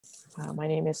My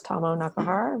name is Tomo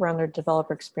Nakahara. I run the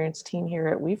developer experience team here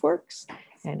at Weaveworks,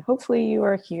 and hopefully you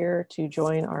are here to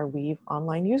join our Weave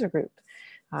online user group.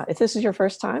 If this is your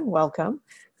first time, welcome.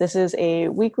 This is a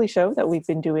weekly show that we've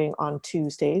been doing on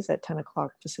Tuesdays at 10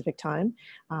 o'clock Pacific time.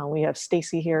 We have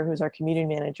Stacy here, who's our community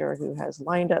manager, who has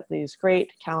lined up these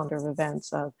great calendar of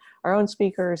events of our own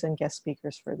speakers and guest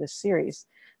speakers for this series.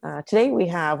 Today we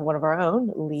have one of our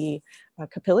own, Leigh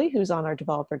Capili, who's on our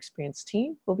developer experience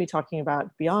team. We'll be talking about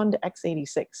Beyond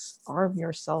x86, arm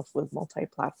yourself with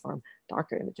multi-platform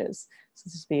Docker images. So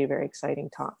this will be a very exciting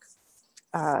talk.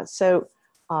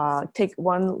 Take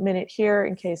 1 minute here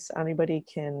in case anybody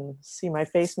can see my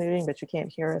face moving, but you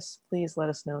can't hear us. Please let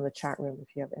us know in the chat room if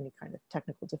you have any kind of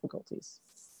technical difficulties.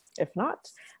 If not,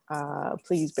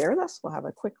 please bear with us. We'll have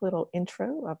a quick little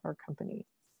intro of our company.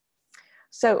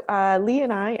 So Leigh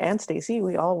and I and Stacy,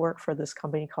 we all work for this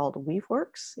company called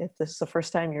Weaveworks. If this is the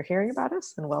first time you're hearing about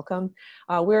us, then welcome.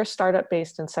 We're a startup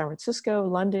based in San Francisco,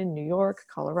 London, New York,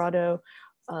 Colorado,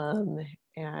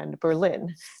 and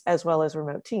Berlin, as well as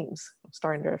remote teams. I'm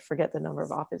starting to forget the number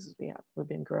of offices we have. We've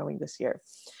been growing this year.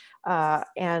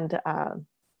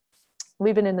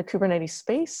 We've been in the Kubernetes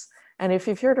space. And if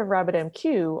you've heard of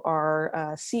RabbitMQ, our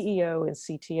CEO and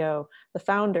CTO, the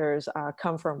founders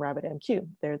come from RabbitMQ.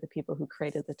 They're the people who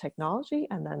created the technology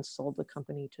and then sold the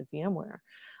company to VMware.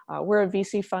 We're a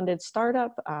VC-funded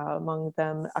startup, among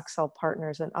them Accel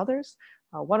Partners and others.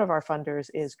 One of our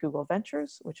funders is Google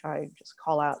Ventures, which I just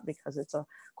call out because it's a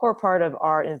core part of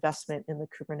our investment in the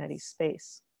Kubernetes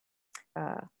space.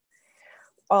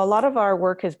 A lot of our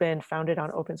work has been founded on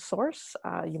open source.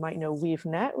 You might know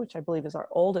WeaveNet, which I believe is our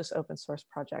oldest open source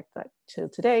project that till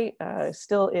today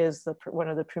still is one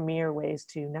of the premier ways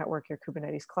to network your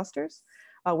Kubernetes clusters.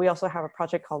 We also have a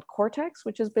project called Cortex,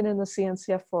 which has been in the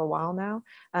CNCF for a while now,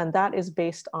 and that is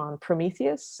based on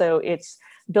Prometheus. So it's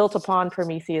built upon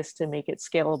Prometheus to make it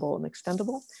scalable and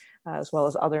extendable, as well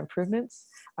as other improvements.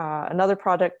 Another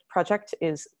project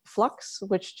is Flux,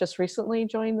 which just recently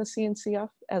joined the CNCF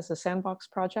as a sandbox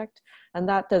project, and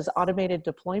that does automated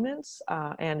deployments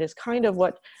and is kind of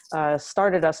what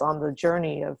started us on the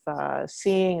journey of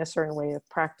seeing a certain way of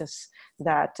practice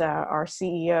that our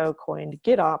CEO coined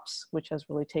GitOps, which has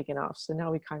really taken off. So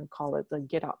now we kind of call it the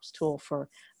GitOps tool for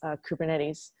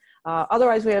Kubernetes.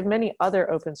 Otherwise, we have many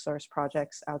other open source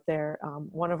projects out there.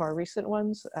 One of our recent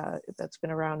ones that's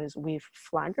been around is Weave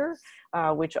Flagger,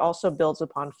 which also builds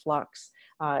upon Flux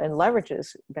and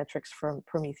leverages metrics from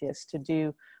Prometheus to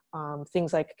do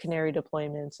things like canary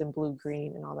deployments and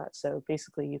blue-green and all that. So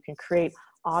basically, you can create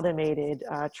automated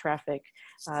traffic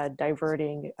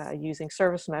diverting using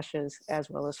service meshes as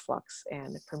well as Flux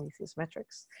and Prometheus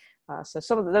metrics.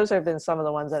 So those have been some of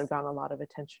the ones that have gotten a lot of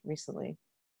attention recently.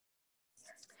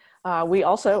 We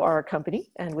also are a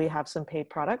company and we have some paid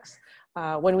products.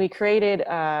 When we created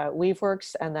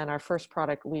Weaveworks and then our first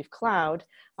product, Weave Cloud,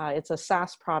 it's a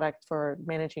SaaS product for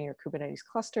managing your Kubernetes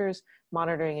clusters,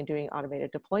 monitoring and doing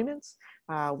automated deployments.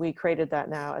 We created that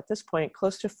now at this point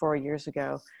close to 4 years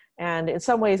ago. And in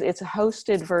some ways, it's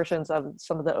hosted versions of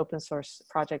some of the open source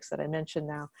projects that I mentioned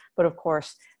now, but of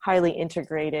course, highly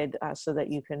integrated so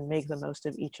that you can make the most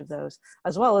of each of those,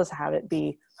 as well as have it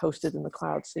be hosted in the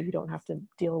cloud so you don't have to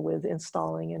deal with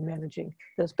installing and managing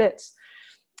those bits.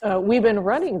 We've been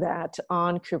running that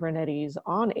on Kubernetes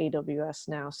on AWS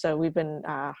now. So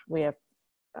we have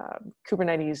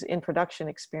Kubernetes in production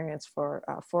experience for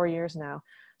 4 years now.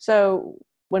 So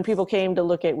when people came to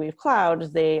look at Weave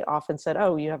Cloud, they often said,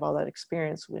 oh, you have all that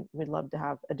experience. We'd love to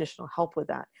have additional help with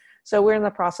that. So we're in the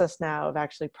process now of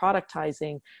actually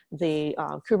productizing the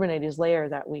Kubernetes layer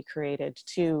that we created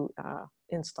to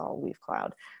install Weave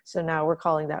Cloud. So now we're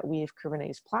calling that Weave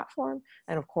Kubernetes Platform.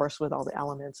 And of course, with all the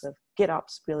elements of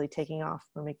GitOps really taking off,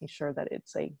 we're making sure that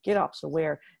it's a GitOps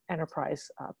aware enterprise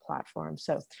platform.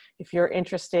 So if you're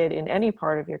interested in any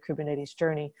part of your Kubernetes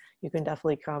journey, you can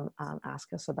definitely come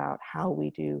ask us about how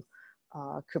we do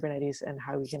Kubernetes and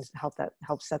how we can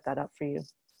help set that up for you.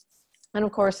 And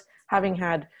of course, having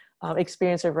had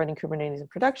experience of running Kubernetes in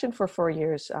production for 4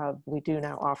 years, we do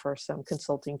now offer some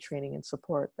consulting, training, and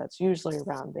support that's usually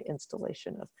around the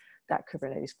installation of that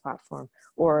Kubernetes platform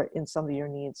or in some of your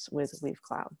needs with Weave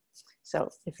Cloud. So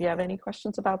if you have any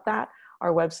questions about that,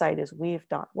 our website is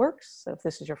weave.works. So if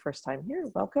this is your first time here,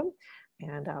 welcome,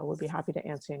 and we'll be happy to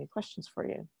answer any questions for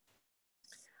you.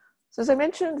 So as I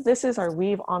mentioned, this is our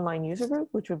Weave online user group,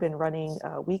 which we've been running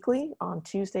weekly on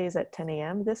Tuesdays at 10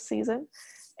 a.m. this season.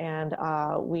 And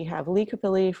we have Leigh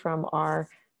Capili from our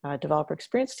developer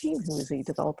experience team, who is a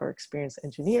developer experience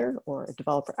engineer or a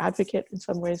developer advocate in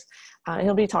some ways. And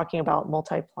he'll be talking about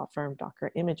multi-platform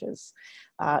Docker images.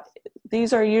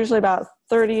 These are usually about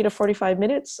 30 to 45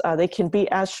 minutes. They can be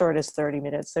as short as 30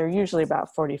 minutes. They're usually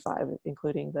about 45,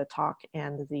 including the talk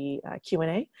and the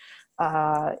Q&A.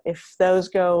 If those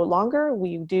go longer,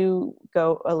 we do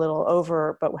go a little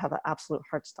over, but we have an absolute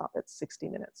hard stop at 60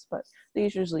 minutes. But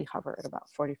these usually hover at about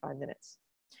 45 minutes.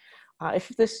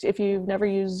 If you've never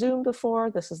used Zoom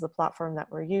before, this is the platform that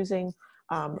we're using.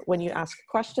 When you ask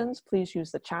questions, please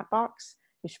use the chat box.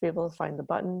 You should be able to find the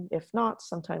button. If not,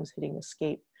 sometimes hitting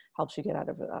escape helps you get out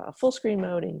of full screen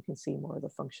mode and you can see more of the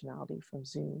functionality from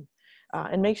Zoom.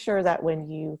 And make sure that when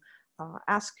you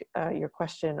ask your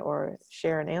question or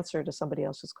share an answer to somebody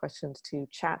else's questions, to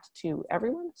chat to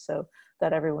everyone so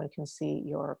that everyone can see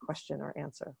your question or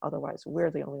answer. Otherwise,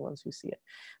 we're the only ones who see it.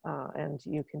 And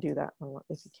you can do that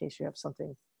in case you have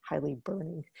something highly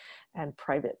burning and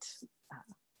private.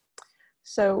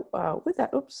 So with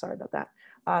that, oops, sorry about that.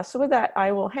 So with that,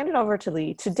 I will hand it over to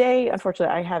Leigh. Today,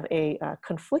 unfortunately, I have a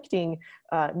conflicting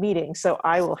meeting, so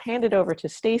I will hand it over to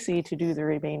Stacy to do the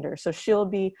remainder. So she'll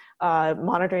be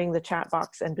monitoring the chat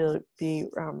box and be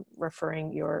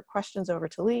referring your questions over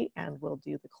to Leigh, and we'll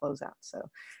do the closeout. So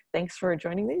thanks for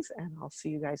joining these, and I'll see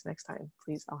you guys next time.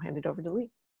 Please, I'll hand it over to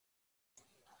Leigh.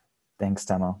 Thanks,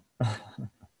 Temo.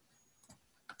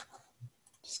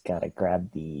 Just gotta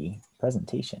grab the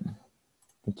presentation.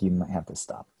 I think you might have to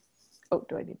stop. Oh,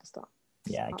 do I need to stop?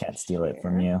 Yeah, I can't steal it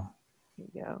from you. There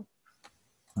you go.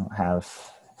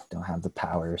 Don't have the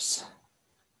powers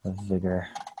of vigor.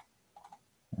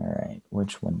 All right,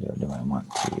 which window do I want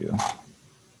to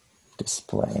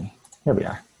display? Here we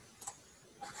are.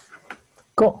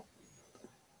 Cool.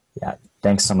 Yeah,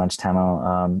 thanks so much,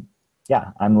 Temo.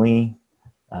 Yeah, I'm Leigh,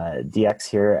 DX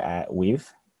here at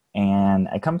Weave, and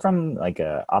I come from like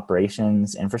a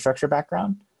operations infrastructure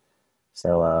background.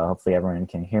 So hopefully everyone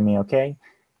can hear me okay.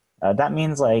 That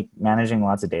means like managing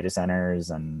lots of data centers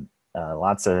and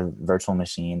lots of virtual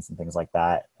machines and things like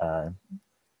that.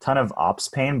 Ton of ops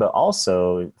pain, but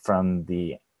also from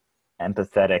the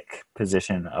empathetic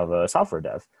position of a software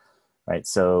dev, right?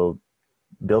 So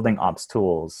building ops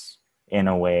tools in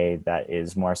a way that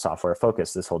is more software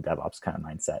focused, this whole DevOps kind of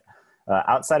mindset.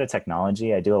 Outside of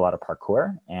technology, I do a lot of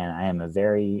parkour, and I am a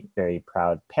very, very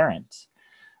proud parent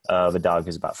of a dog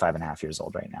who's about 5.5 years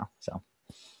old right now. So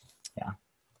yeah.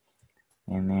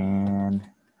 And then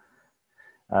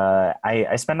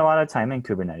I spend a lot of time in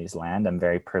Kubernetes land. I'm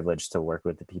very privileged to work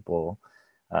with the people.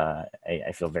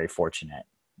 I feel very fortunate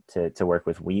to work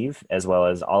with Weave, as well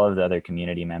as all of the other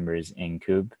community members in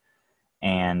Kube.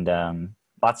 And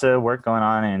lots of work going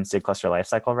on in SIG cluster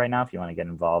lifecycle right now. If you want to get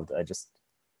involved, just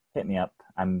hit me up.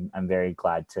 I'm very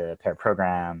glad to pair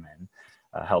program and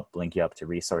help link you up to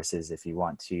resources if you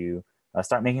want to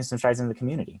start making some strides in the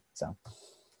community. So,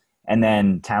 and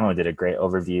then Tamo did a great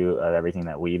overview of everything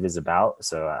that Weave is about.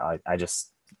 So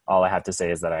all I have to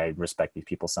say is that I respect these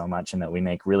people so much, and that we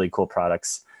make really cool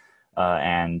products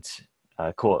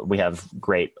cool. We have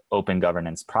great open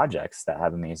governance projects that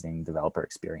have amazing developer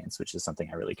experience, which is something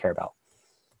I really care about.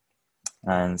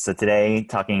 And so today,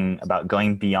 talking about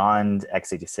going beyond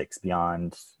x86,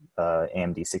 beyond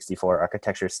AMD 64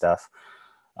 architecture stuff,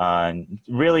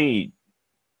 really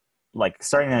like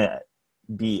starting to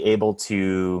be able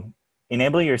to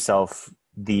enable yourself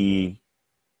the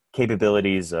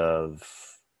capabilities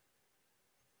of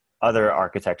other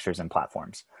architectures and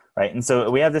platforms, right? And so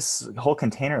we have this whole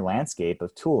container landscape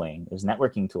of tooling. There's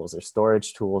networking tools, there's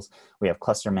storage tools, we have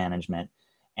cluster management,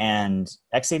 and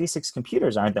x86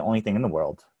 computers aren't the only thing in the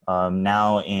world.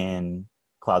 Now in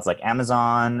clouds like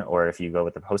Amazon, or if you go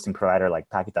with a hosting provider like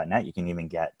Packet.net, you can even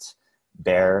get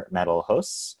bare metal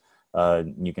hosts.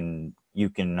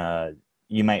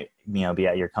 You might be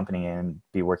at your company and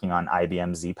be working on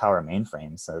IBM Z-Power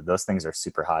mainframes. So those things are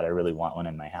super hot. I really want one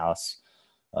in my house,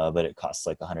 but it costs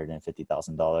like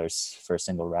 $150,000 for a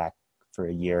single rack for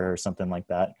a year or something like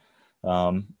that.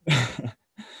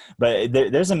 But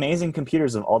there's amazing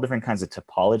computers of all different kinds of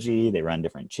topology. They run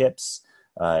different chips,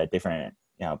 different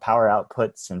power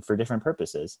outputs, and for different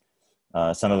purposes.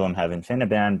 Some of them have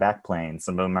InfiniBand backplanes.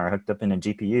 Some of them are hooked up into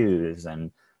GPUs,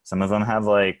 and some of them have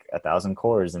like 1,000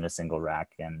 cores in a single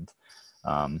rack. And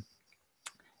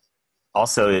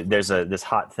also, there's this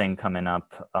hot thing coming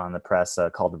up on the press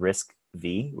called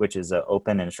RISC-V, which is an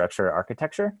open instruction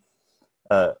architecture,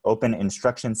 open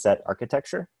instruction set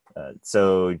architecture.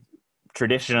 So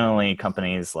traditionally,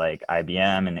 companies like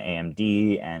IBM and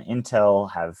AMD and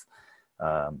Intel have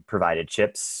provided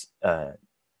chips.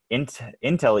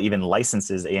 Intel even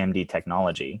licenses AMD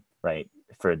technology, right,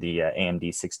 for the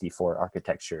AMD 64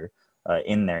 architecture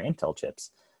in their Intel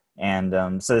chips.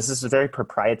 And so this is a very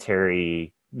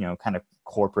proprietary, kind of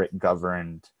corporate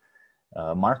governed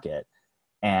market.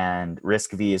 And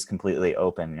RISC-V is completely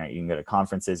open. You can go to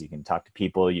conferences, you can talk to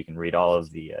people, you can read all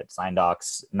of the design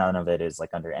docs. None of it is like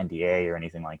under NDA or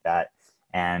anything like that.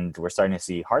 And we're starting to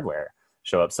see hardware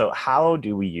show up. So how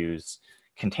do we use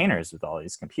containers with all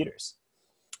these computers?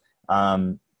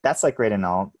 That's like great and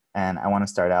all. And I want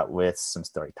to start out with some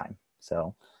story time.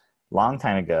 So long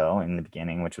time ago in the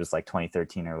beginning, which was like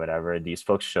 2013 or whatever, these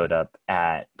folks showed up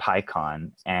at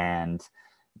PyCon, and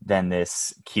then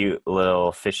this cute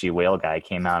little fishy whale guy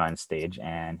came out on stage,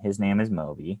 and his name is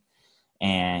Moby.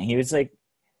 And he was like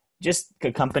just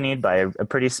accompanied by a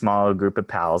pretty small group of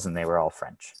pals, and they were all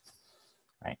French,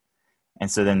 right? And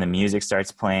so then the music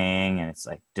starts playing, and it's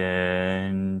like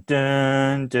dun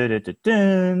dun dun dun dun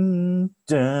dun,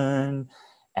 dun.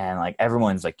 And like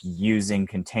everyone's like using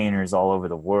containers all over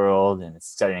the world, and it's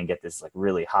starting to get this like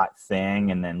really hot thing.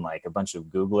 And then like a bunch of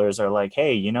Googlers are like,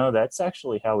 hey, that's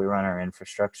actually how we run our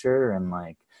infrastructure, and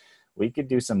like we could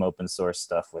do some open source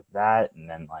stuff with that. And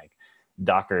then like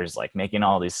Docker's like making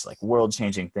all these like world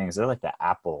changing things. They're like the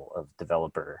Apple of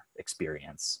developer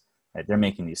experience, right? They're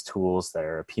making these tools that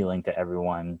are appealing to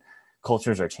everyone.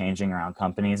 Cultures are changing around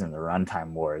companies, and the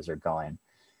runtime wars are going.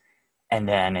 And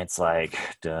then it's like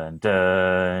dun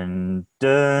dun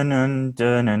dun dun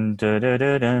dun dun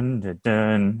dun dun dun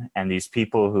dun, and these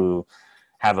people who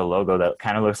have a logo that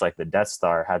kind of looks like the Death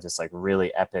Star have this like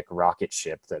really epic rocket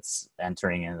ship that's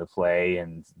entering into play,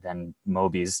 and then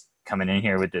Moby's coming in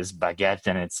here with this baguette,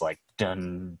 and it's like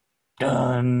dun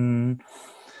dun,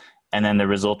 and then the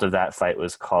result of that fight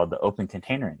was called the Open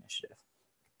Container Initiative.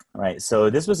 Right. So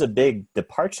this was a big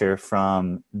departure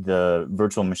from the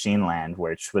virtual machine land,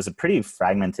 which was a pretty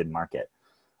fragmented market.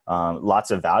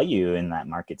 Lots of value in that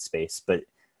market space. But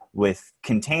with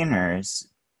containers,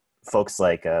 folks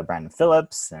like Brandon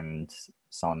Phillips and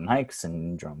Solomon Hykes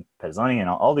and Jerome Pezzoni and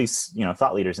all these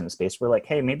thought leaders in the space were like,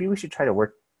 hey, maybe we should try to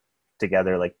work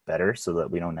together like better so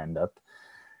that we don't end up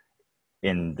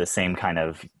in the same kind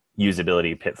of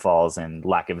usability pitfalls and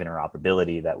lack of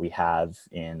interoperability that we have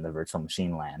in the virtual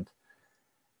machine land.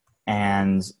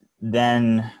 And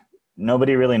then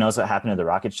nobody really knows what happened to the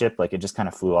rocket ship. Like it just kind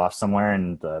of flew off somewhere,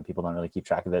 and people don't really keep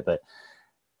track of it. But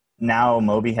now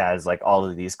Moby has like all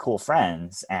of these cool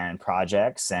friends and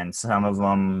projects, and some of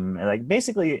them, like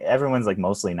basically everyone's like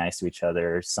mostly nice to each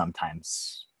other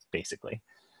sometimes, basically.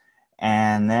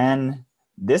 And then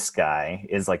this guy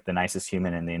is like the nicest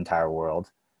human in the entire world.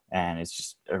 And it's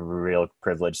just a real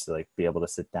privilege to like be able to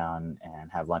sit down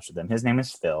and have lunch with him. His name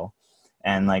is Phil.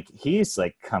 And like, he's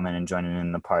like coming and joining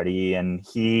in the party, and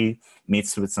he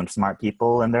meets with some smart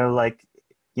people, and they're like,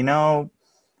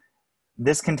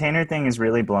 this container thing is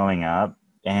really blowing up,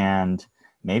 and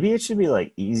maybe it should be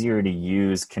like easier to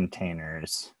use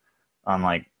containers on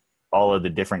like all of the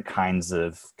different kinds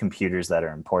of computers that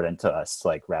are important to us,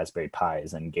 like Raspberry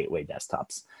Pis and Gateway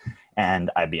desktops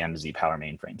and IBM Z Power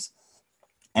mainframes.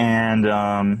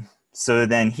 And so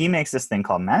then he makes this thing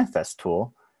called Manifest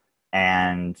Tool,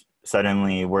 and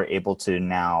suddenly we're able to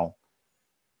now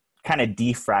kind of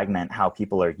defragment how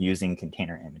people are using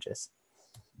container images.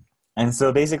 And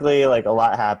so basically like a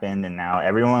lot happened, and now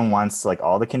everyone wants like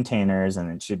all the containers,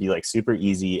 and it should be like super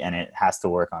easy, and it has to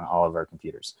work on all of our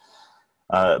computers.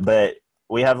 But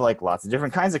we have like lots of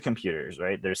different kinds of computers,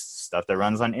 right? There's stuff that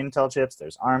runs on Intel chips,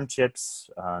 there's ARM chips,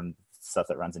 stuff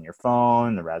that runs in your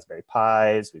phone, the Raspberry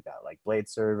Pis. We've got like Blade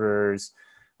servers.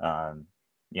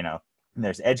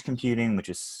 There's edge computing, which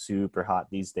is super hot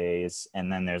these days.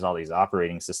 And then there's all these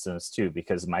operating systems too,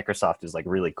 because Microsoft is like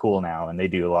really cool now, and they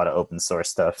do a lot of open source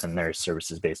stuff, and they're a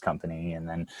services-based company. And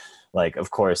then like,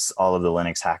 of course, all of the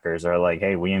Linux hackers are like,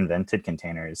 hey, we invented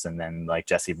containers. And then like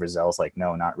Jesse Brazel's like,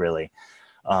 no, not really.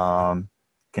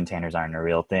 Containers aren't a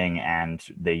real thing, and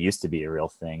they used to be a real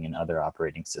thing in other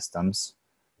operating systems.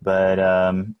 But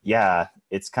yeah,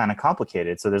 it's kind of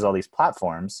complicated. So there's all these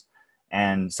platforms.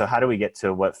 And so how do we get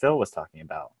to what Phil was talking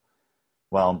about?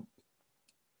 Well,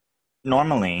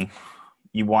 normally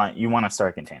you want to start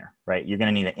a container, right? You're going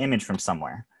to need an image from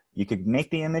somewhere. You could make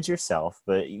the image yourself,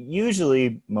 but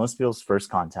usually most people's first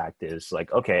contact is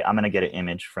like, okay, I'm going to get an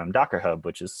image from Docker Hub,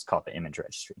 which is called the image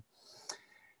registry.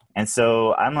 And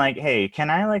so I'm like, hey, can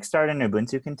I like start an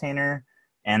Ubuntu container?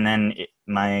 And then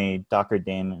my Docker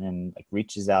daemon like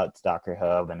reaches out to Docker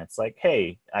Hub, and it's like,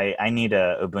 hey, I need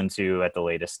a Ubuntu at the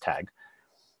latest tag.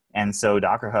 And so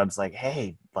Docker Hub's like,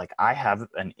 hey, like I have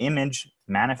an image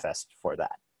manifest for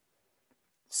that.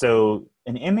 So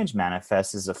an image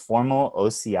manifest is a formal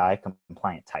OCI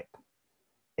compliant type.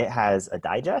 It has a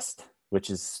digest, which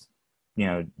is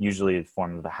usually in the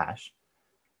form of a hash.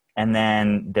 And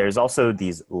then there's also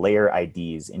these layer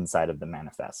IDs inside of the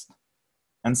manifest.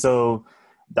 And so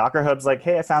Docker Hub's like,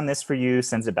 hey, I found this for you,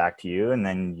 sends it back to you. And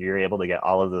then you're able to get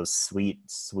all of those sweet,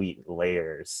 sweet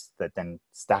layers that then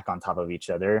stack on top of each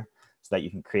other so that you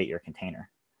can create your container,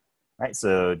 right?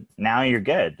 So now you're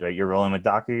good, right? You're rolling with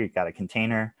Docker, you've got a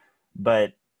container,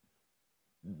 but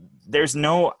there's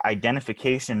no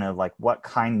identification of like what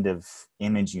kind of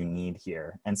image you need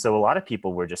here. And so a lot of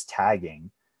people were just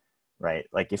tagging, right?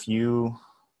 Like if you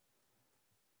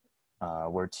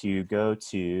were to go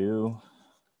to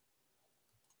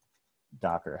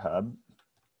Docker Hub,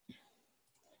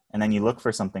 and then you look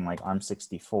for something like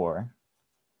ARM64,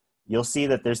 you'll see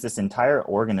that there's this entire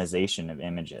organization of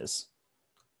images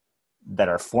that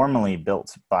are formally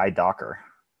built by Docker.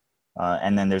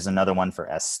 And then there's another one for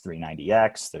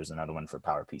S390X, there's another one for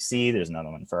PowerPC, there's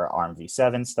another one for ARM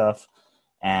v7 stuff,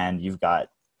 and you've got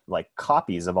like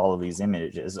copies of all of these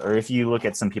images. Or if you look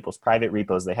at some people's private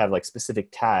repos, they have like specific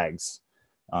tags.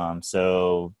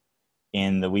 So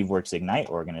in the Weaveworks Ignite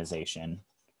organization,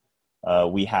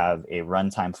 we have a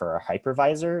runtime for our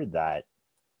hypervisor that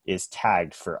is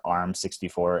tagged for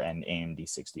ARM64 and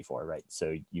AMD64, right?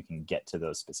 So you can get to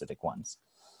those specific ones.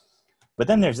 But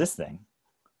then there's this thing,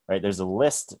 right? There's a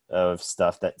list of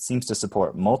stuff that seems to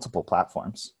support multiple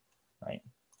platforms, right?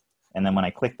 And then when I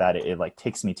click that, it like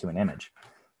takes me to an image.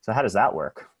 So how does that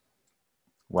work?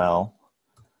 Well,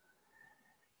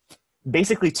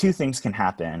 basically two things can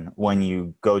happen when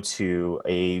you go to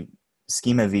a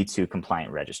schema v2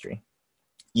 compliant registry.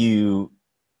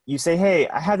 You say, hey,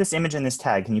 I have this image in this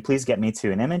tag. Can you please get me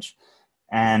to an image?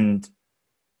 And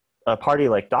a party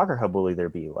like Docker Hub will either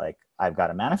be like, I've got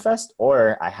a manifest,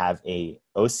 or I have a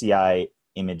OCI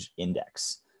image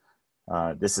index.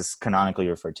 This is canonically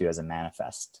referred to as a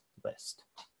manifest list.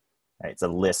 Right? It's a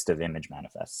list of image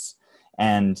manifests.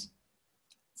 And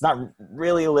it's not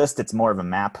really a list, it's more of a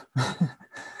map.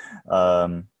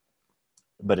 But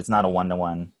it's not a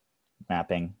one-to-one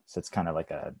mapping. So it's kind of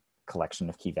like a collection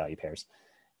of key value pairs.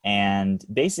 And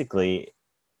basically,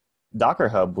 Docker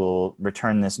Hub will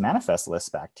return this manifest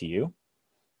list back to you.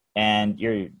 And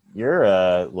your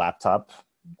laptop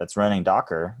that's running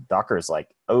Docker is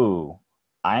like, oh,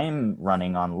 I'm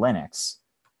running on Linux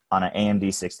on an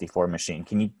AMD 64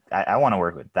 machine. I want to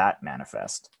work with that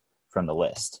manifest from the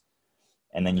list.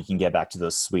 And then you can get back to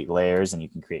those sweet layers and you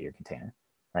can create your container,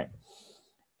 right?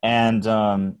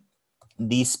 And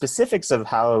the specifics of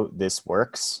how this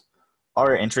works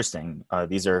are interesting.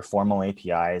 These are formal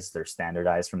APIs. They're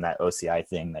standardized from that OCI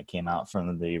thing that came out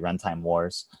from the runtime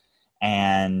wars.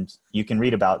 And you can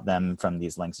read about them from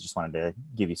these links. I just wanted to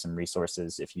give you some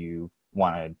resources if you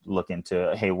want to look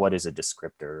into, hey, what is a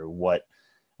descriptor? What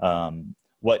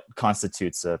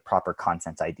constitutes a proper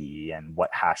content ID and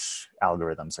what hash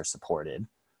algorithms are supported?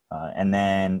 And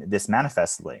then this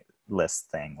manifest list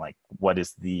thing, like what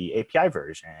is the API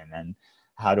version and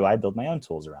how do I build my own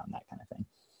tools around that kind of thing?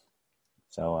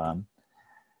 So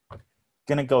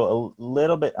gonna go a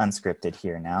little bit unscripted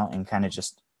here now and kind of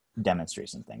just demonstrate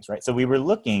some things, right? So we were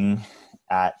looking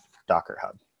at Docker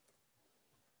Hub.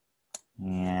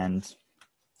 And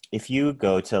if you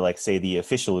go to like, say, the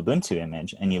official Ubuntu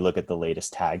image and you look at the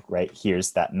latest tag, right,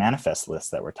 here's that manifest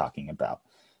list that we're talking about.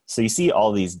 So you see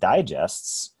all these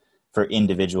digests for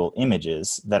individual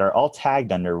images that are all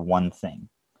tagged under one thing,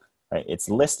 right? It's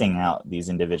listing out these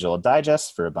individual digests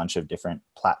for a bunch of different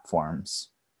platforms,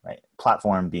 right?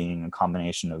 Platform being a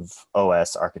combination of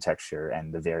OS architecture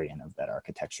and the variant of that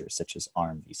architecture, such as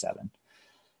ARM v7,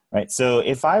 right? So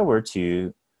if I were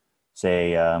to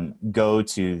say, go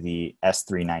to the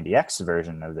S390X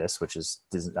version of this, which is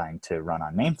designed to run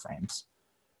on mainframes,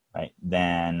 right?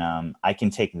 Then I can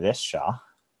take this SHA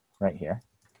right here,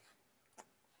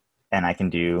 and I can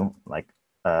do like,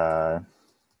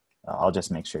 I'll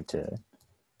just make sure to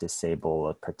disable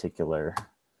a particular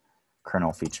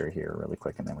kernel feature here really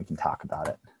quick, and then we can talk about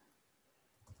it.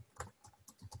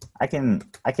 I can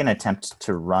attempt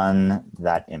to run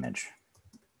that image.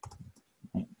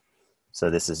 Right? So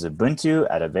this is Ubuntu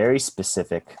at a very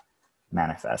specific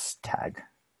manifest tag.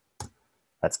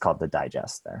 That's called the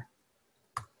digest there.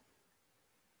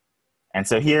 And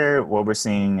so here what we're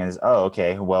seeing is, oh,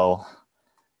 okay, well,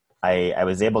 I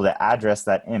was able to address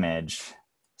that image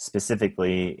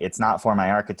specifically. It's not for my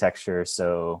architecture,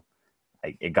 so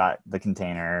it got the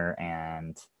container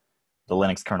and the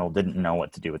Linux kernel didn't know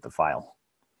what to do with the file.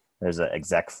 There's an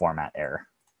exec format error.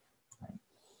 Right?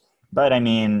 But I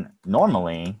mean,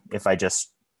 normally, if I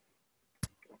just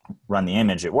run the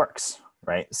image, it works,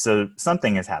 right? So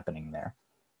something is happening there.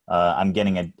 I'm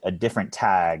getting a different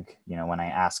tag, when I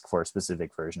ask for a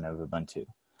specific version of Ubuntu.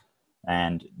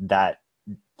 And that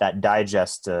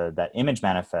digest, that image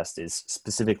manifest is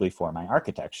specifically for my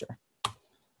architecture.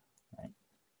 Right?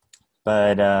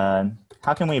 But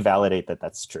how can we validate that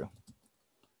that's true?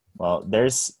 Well,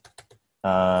 there's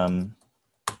some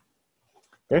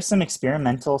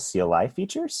experimental CLI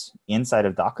features inside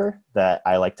of Docker that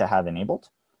I like to have enabled.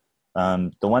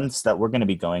 The ones that we're going to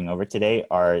be going over today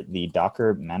are the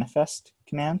Docker manifest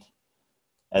command,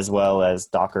 as well as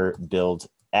Docker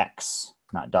buildx,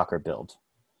 not Docker build.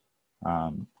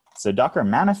 So Docker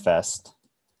manifest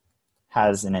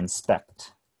has an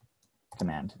inspect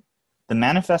command. The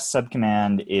manifest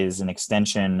subcommand is an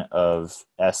extension of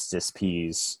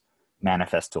sdisp's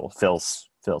manifest tool, fills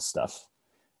stuff.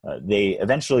 They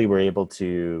eventually were able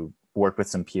to work with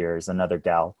some peers. Another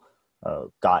gal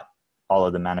got all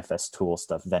of the manifest tool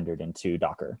stuff vendored into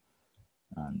Docker.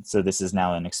 So this is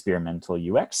now an experimental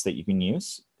UX that you can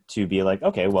use to be like,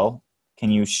 okay, well, can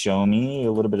you show me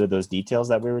a little bit of those details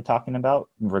that we were talking about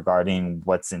regarding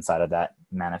what's inside of that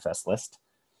manifest list?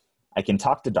 I can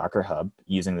talk to Docker Hub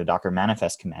using the Docker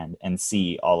manifest command and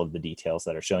see all of the details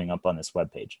that are showing up on this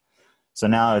web page. So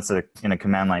now it's in a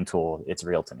command line tool, it's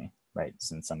real to me, right?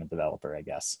 Since I'm a developer, I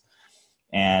guess.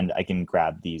 And I can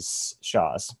grab these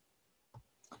SHAs.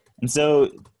 And so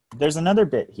there's another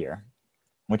bit here,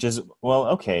 which is, well,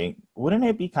 okay, wouldn't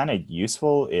it be kind of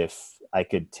useful if I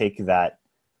could take that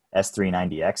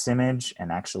S390X image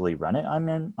and actually run it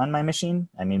on my machine?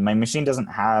 I mean, my machine doesn't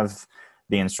have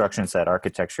the instruction set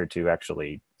architecture to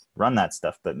actually run that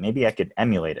stuff, but maybe I could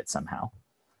emulate it somehow.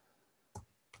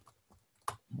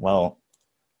 Well,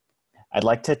 I'd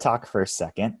like to talk for a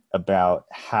second about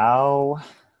how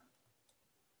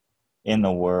in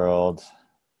the world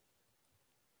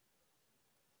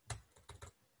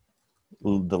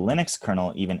the Linux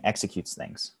kernel even executes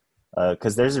things.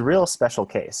 Because there's a real special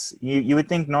case. You would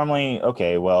think normally,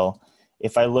 okay, well,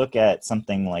 if I look at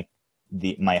something like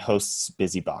my host's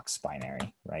busybox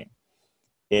binary, right?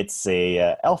 It's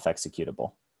a ELF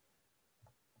executable,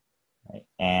 right?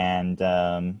 And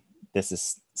this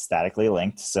is statically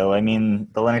linked. So, I mean,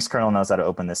 the Linux kernel knows how to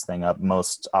open this thing up.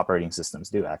 Most operating systems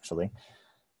do, actually.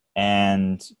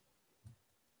 And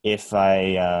if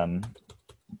I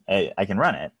can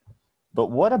run it, but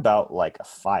what about like a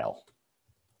file?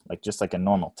 Like just like a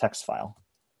normal text file,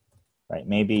 right?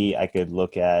 Maybe I could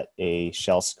look at a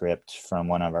shell script from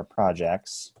one of our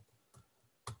projects.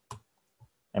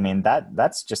 I mean,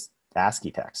 that's just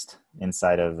ASCII text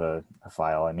inside of a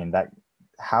file. I mean,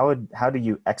 how do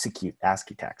you execute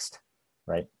ASCII text,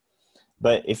 right?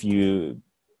 But if you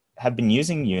have been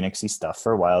using Unixy stuff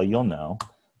for a while, you'll know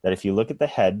that if you look at the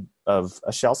head of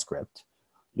a shell script,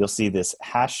 you'll see this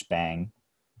hash bang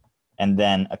and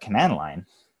then a command line,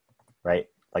 right?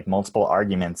 Like multiple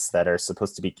arguments that are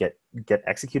supposed to be get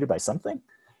executed by something.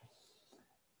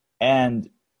 And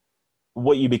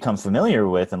what you become familiar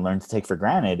with and learn to take for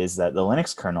granted is that the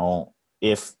Linux kernel,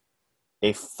 if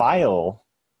a file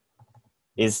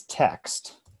is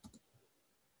text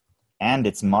and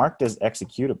it's marked as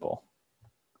executable,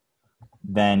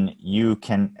 then you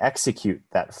can execute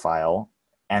that file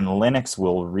and Linux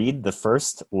will read the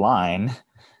first line,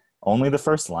 only the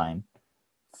first line,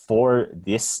 for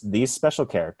these special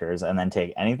characters, and then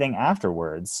take anything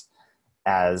afterwards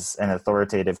as an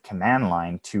authoritative command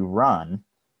line to run.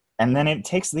 And then it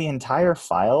takes the entire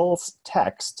file's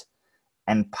text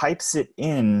and pipes it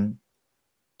in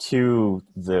to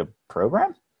the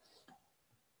program.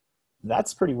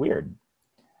 That's pretty weird.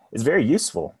 It's very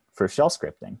useful for shell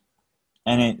scripting.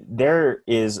 And there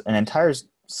is an entire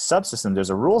subsystem.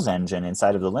 There's a rules engine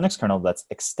inside of the Linux kernel that's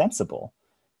extensible,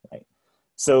 right?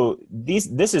 So this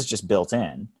is just built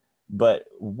in. But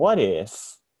what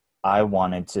if I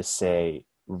wanted to say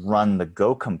run the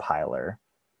Go compiler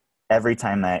every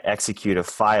time I execute a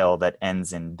file that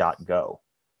ends in .go?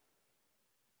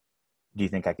 Do you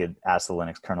think I could ask the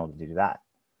Linux kernel to do that?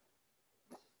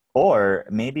 Or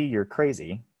maybe you're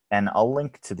crazy, and I'll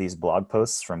link to these blog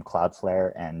posts from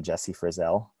Cloudflare and Jesse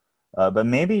Frizzell. But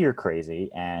maybe you're crazy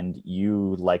and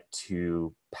you like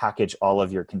to package all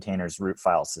of your containers root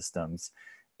file systems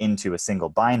into a single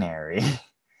binary.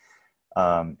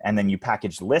 And then you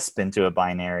package Lisp into a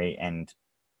binary and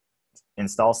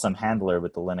install some handler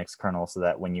with the Linux kernel so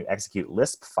that when you execute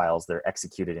Lisp files, they're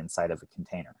executed inside of a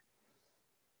container.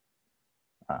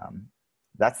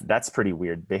 That's pretty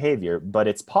weird behavior, but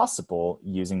it's possible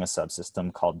using a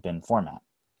subsystem called bin format.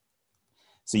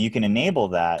 So you can enable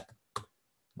that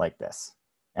like this.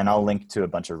 And I'll link to a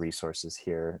bunch of resources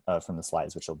here from the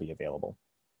slides, which will be available.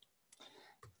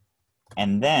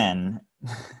 And then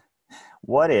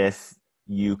what if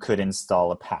you could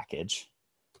install a package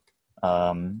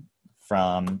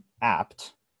from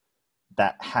apt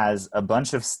that has a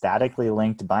bunch of statically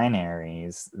linked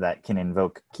binaries that can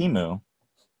invoke QEMU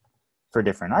for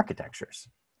different architectures,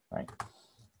 right?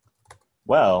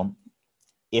 Well,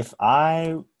 if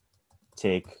I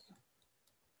take,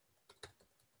 I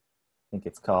think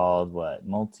it's called what,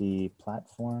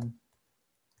 multi-platform?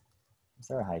 Is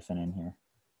there a hyphen in here?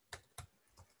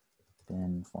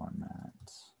 Bin format.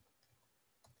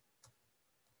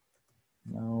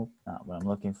 Nope, not what I'm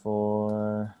looking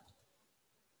for.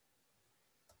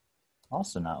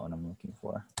 Also not what I'm looking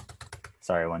for.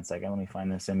 Sorry, one second, let me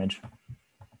find this image.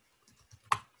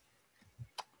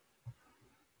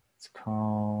 It's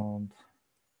called,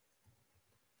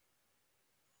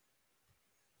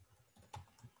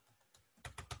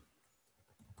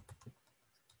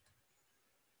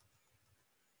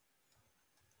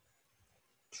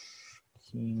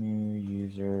 QEMU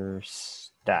user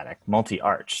static,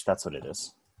 multi-arch, that's what it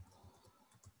is.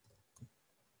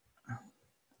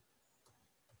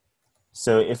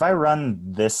 So if I run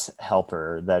this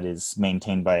helper that is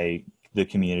maintained by the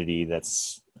community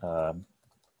that's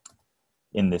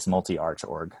in this multi-arch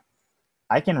org,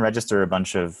 I can register a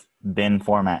bunch of bin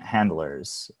format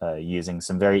handlers using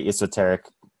some very esoteric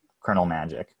kernel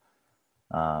magic.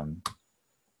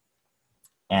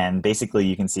 And basically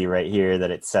you can see right here that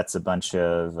it sets a bunch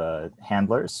of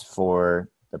handlers for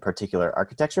the particular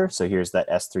architecture. So here's that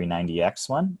S390X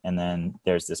one, and then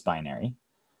there's this binary.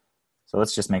 So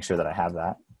let's just make sure that I have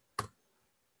that.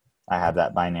 I have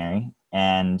that binary.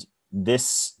 And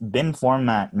this bin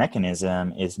format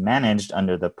mechanism is managed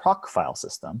under the proc file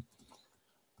system.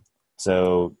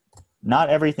 So not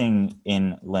everything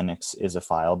in Linux is a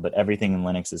file, but everything in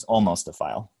Linux is almost a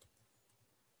file.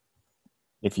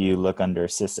 If you look under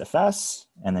sysfs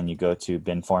and then you go to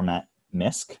bin format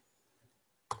misc,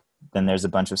 then there's a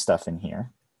bunch of stuff in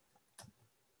here.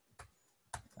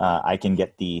 I can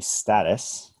get the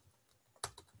status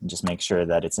and just make sure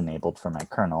that it's enabled for my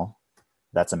kernel.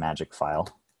 That's a magic file.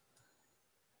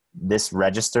 This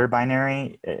register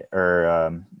binary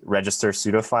or register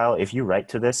pseudo file, if you write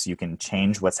to this, you can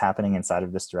change what's happening inside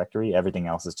of this directory. Everything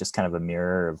else is just kind of a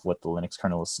mirror of what the Linux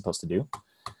kernel is supposed to do.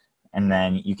 And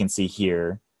then you can see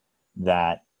here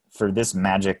that for this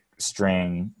magic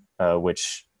string,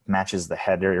 which matches the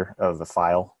header of the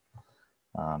file,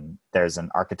 there's an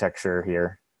architecture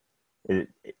here.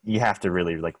 You have to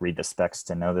really like read the specs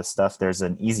to know this stuff. There's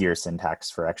an easier syntax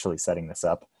for actually setting this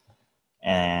up.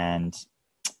 And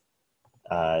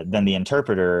then the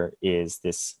interpreter is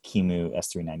this QEMU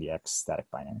S390X static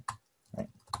binary, right?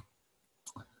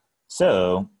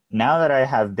 So now that I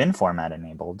have bin format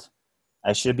enabled,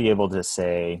 I should be able to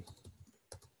say,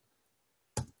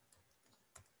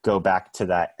 go back to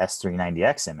that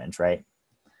S390X image, right?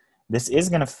 This is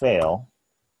going to fail.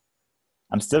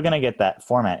 I'm still going to get that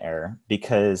format error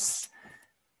because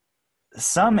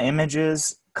some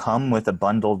images come with a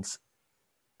bundled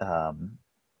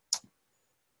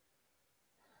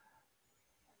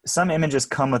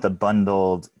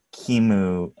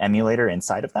QEMU emulator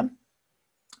inside of them,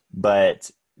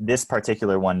 but this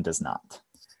particular one does not.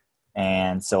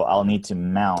 And so I'll need to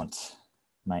mount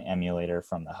my emulator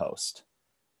from the host.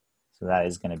 So that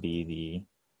is going to be the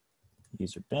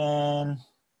user bin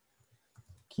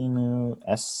QEMU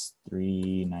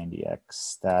S390X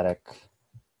static,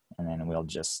 and then we'll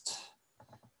just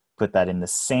put that in the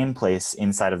same place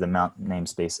inside of the mount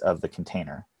namespace of the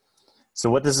container. So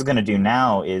what this is going to do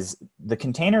now is the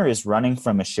container is running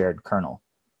from a shared kernel.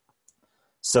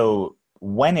 So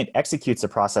when it executes a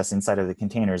process inside of the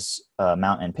container's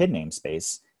mount and PID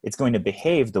namespace, it's going to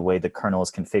behave the way the kernel is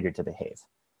configured to behave.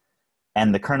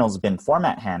 And the kernel's bin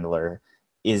format handler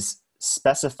is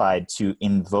specified to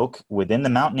invoke within the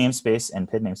mount namespace and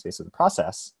PID namespace of the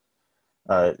process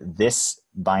this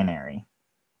binary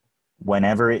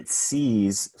whenever it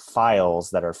sees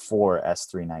files that are for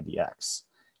S390X.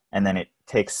 And then it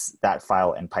takes that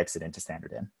file and pipes it into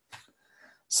standard in.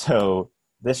 So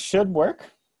this should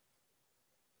work.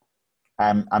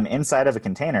 I'm inside of a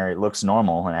container. It looks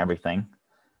normal and everything.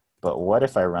 But what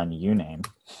if I run uname?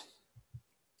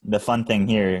 The fun thing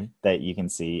here that you can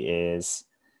see is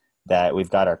that we've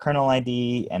got our kernel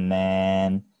ID, and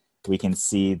then we can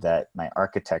see that my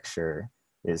architecture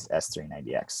is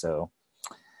S390X. So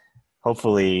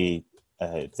hopefully,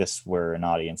 if this were an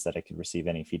audience that I could receive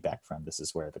any feedback from, this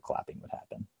is where the clapping would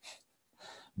happen.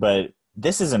 But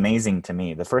this is amazing to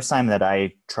me. The first time that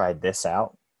I tried this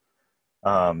out,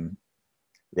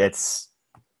 it's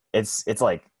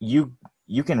like you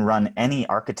can run any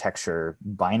architecture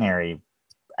binary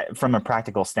from a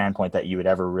practical standpoint that you would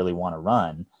ever really want to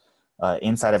run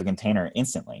inside of a container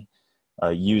instantly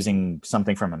using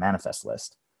something from a manifest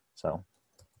list. So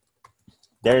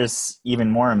there's even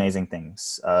more amazing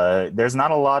things. There's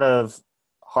not a lot of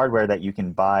hardware that you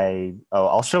can buy. Oh,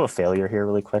 I'll show a failure here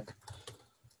really quick.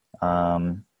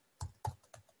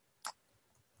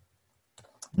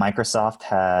 Microsoft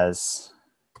has,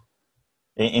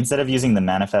 instead of using the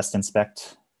manifest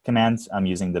inspect command, I'm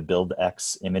using the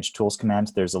buildx image tools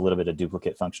command. There's a little bit of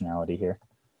duplicate functionality here.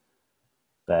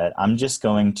 But I'm just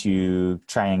going to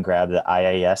try and grab the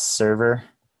IIS server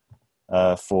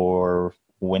for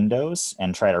Windows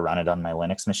and try to run it on my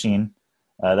Linux machine.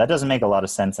 That doesn't make a lot of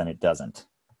sense, and it doesn't.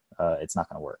 It's not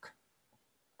going to work.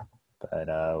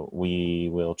 But we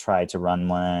will try to run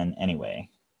one anyway.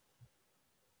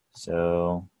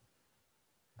 So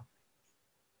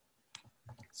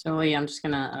Leigh, I'm just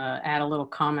going to add a little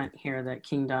comment here that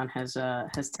King Don has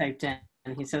typed in.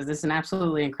 And he says, this is an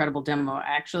absolutely incredible demo.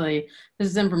 Actually, this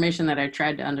is information that I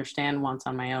tried to understand once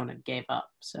on my own and gave up.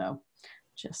 So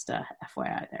just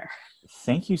FYI there.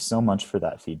 Thank you so much for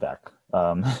that feedback.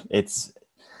 It's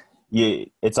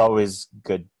always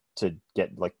good to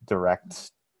get like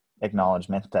direct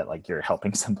acknowledgement that like you're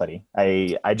helping somebody.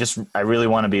 I really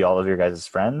want to be all of your guys'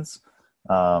 friends.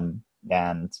 And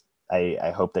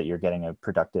I hope that you're getting a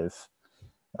productive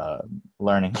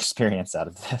learning experience out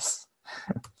of this.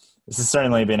 This has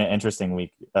certainly been an interesting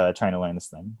week trying to learn this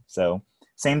thing. So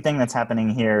same thing that's happening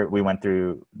here. We went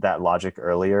through that logic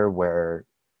earlier where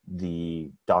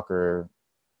the Docker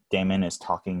daemon is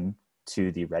talking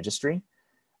to the registry.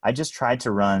 I just tried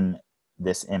to run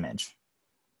this image,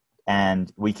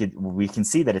 and we can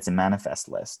see that it's a manifest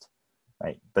list,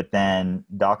 right? But then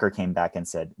Docker came back and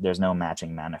said there's no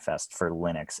matching manifest for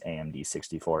Linux AMD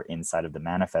 64 inside of the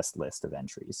manifest list of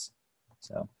entries.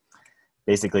 So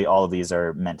basically all of these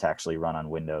are meant to actually run on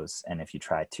Windows, and if you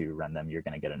try to run them, you're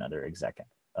going to get another exec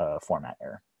format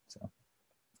error. So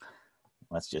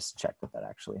let's just check that that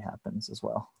actually happens as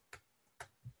well,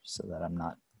 so that I'm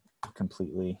not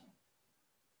completely,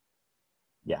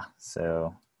 yeah.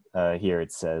 So here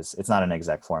it says it's not an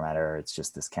exec format error, it's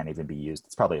just this can't even be used.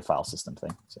 It's probably a file system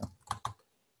thing, so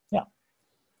yeah.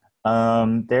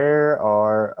 There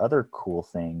are other cool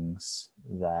things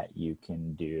that you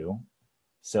can do.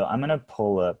 So I'm gonna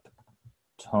pull up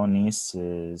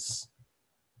Tony's,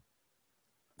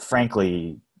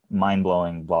 frankly,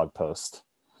 mind-blowing blog post.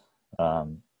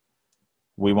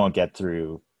 We won't get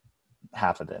through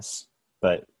half of this,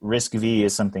 but RISC-V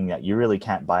is something that you really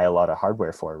can't buy a lot of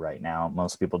hardware for right now.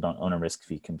 Most people don't own a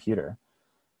RISC-V computer.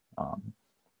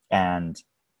 And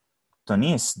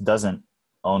Tonis doesn't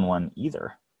own one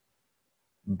either,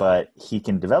 but he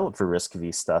can develop for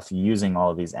RISC-V stuff using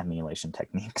all of these emulation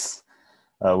techniques,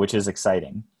 which is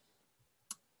exciting.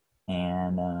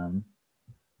 And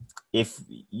if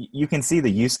you can see the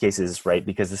use cases, right,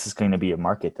 because this is going to be a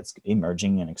market that's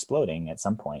emerging and exploding at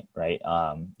some point, right?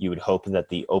 You would hope that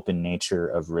the open nature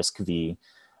of RISC-V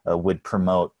would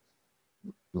promote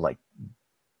like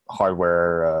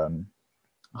hardware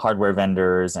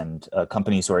vendors and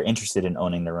companies who are interested in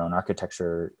owning their own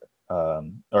architecture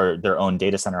or their own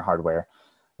data center hardware.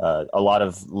 A lot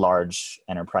of large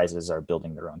enterprises are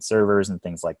building their own servers and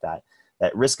things like that.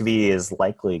 That RISC-V is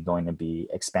likely going to be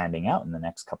expanding out in the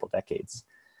next couple decades.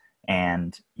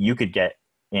 And you could get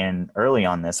in early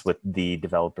on this with the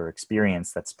developer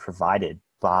experience that's provided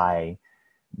by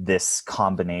this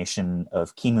combination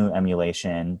of QEMU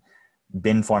emulation,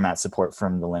 bin format support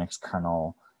from the Linux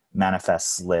kernel,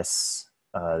 manifests, lists,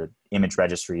 image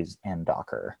registries, and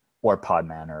Docker, or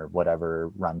Podman, or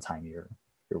whatever runtime you're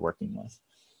working with.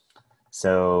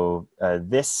 So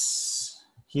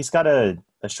he's got a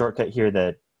shortcut here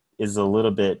that is a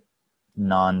little bit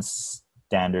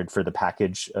non-standard for the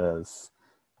package of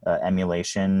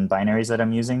emulation binaries that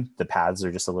I'm using. The paths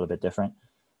are just a little bit different.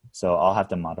 So I'll have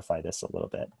to modify this a little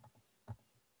bit.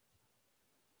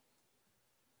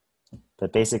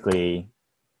 But basically,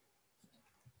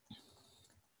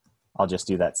 I'll just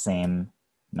do that same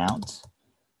mount,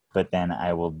 but then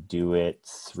I will do it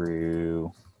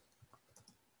through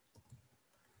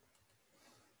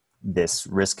this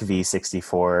RISC-V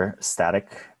 64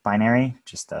 static binary,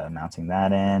 just mounting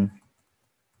that in.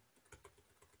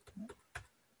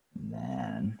 And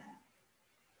then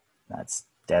that's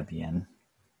Debian.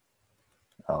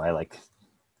 Oh, I like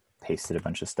pasted a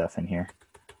bunch of stuff in here.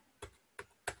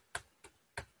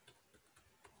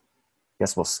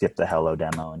 Guess we'll skip the hello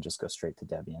demo and just go straight to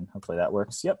Debian. Hopefully that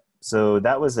works. Yep. So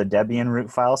that was a Debian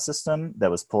root file system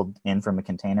that was pulled in from a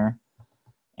container.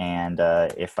 And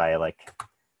if I like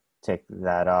take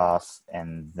that off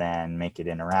and then make it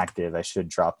interactive, I should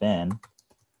drop in.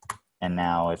 And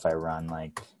now if I run,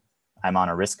 like, I'm on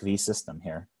a RISC-V system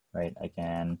here, right? I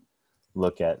can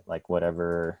look at like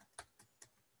whatever,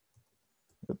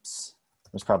 oops,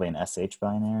 There's probably an sh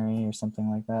binary or something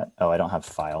like that. Oh, I don't have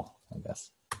file, I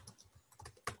guess.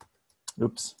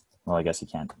 Oops. Well, I guess you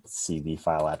can't see the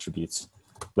file attributes.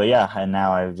 But yeah, and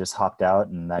now I've just hopped out,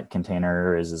 and that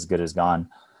container is as good as gone.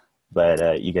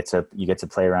 But you get to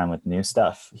play around with new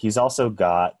stuff. He's also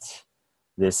got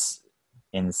this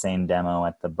insane demo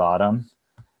at the bottom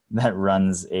that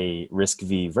runs a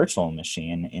RISC-V virtual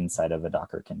machine inside of a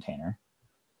Docker container.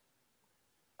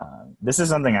 This is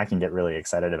something I can get really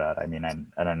excited about. I mean,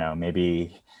 I don't know,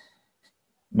 maybe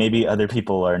other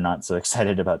people are not so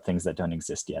excited about things that don't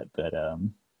exist yet, but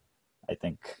I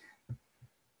think,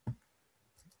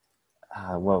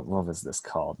 what was this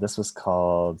called? This was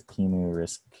called QEMU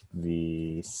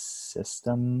RISC-V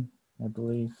system, I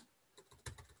believe.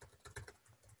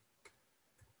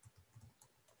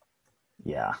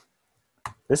 Yeah,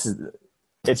 it's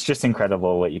just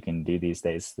incredible what you can do these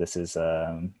days. This is,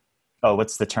 oh,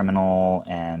 what's the terminal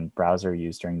and browser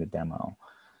used during the demo?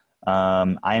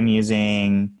 I'm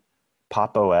using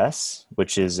Pop! OS,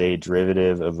 which is a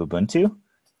derivative of Ubuntu.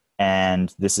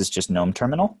 And this is just GNOME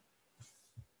terminal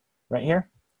right here.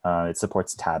 It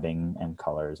supports tabbing and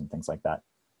colors and things like that.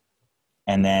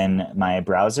 And then my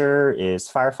browser is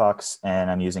Firefox, and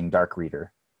I'm using Dark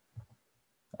Reader,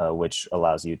 which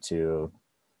allows you to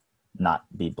not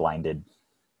be blinded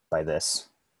by this.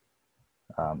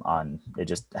 It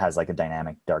just has like a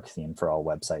dynamic dark theme for all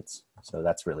websites. So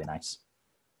that's really nice.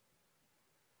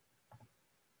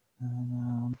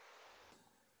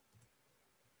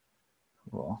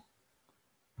 Cool.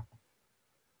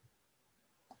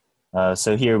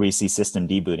 So here we see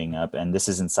systemd booting up, and this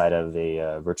is inside of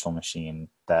a virtual machine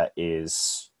that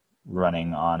is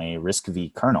running on a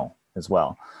RISC-V kernel as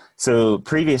well. So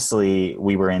previously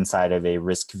we were inside of a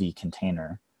RISC-V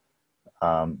container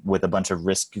with a bunch of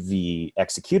RISC-V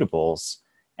executables,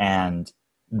 and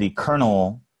the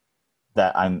kernel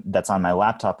that's on my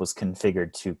laptop was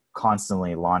configured to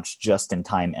constantly launch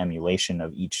just-in-time emulation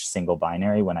of each single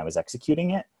binary when I was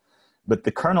executing it. But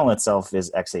the kernel itself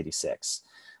is x86.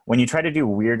 When you try to do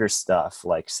weirder stuff,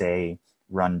 like say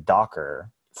run Docker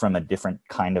from a different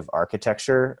kind of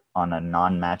architecture on a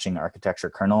non-matching architecture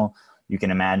kernel, you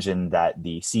can imagine that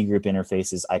the C group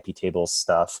interfaces, IP tables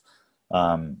stuff,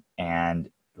 and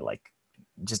like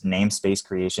just namespace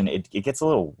creation, it gets a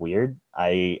little weird.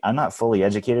 I'm not fully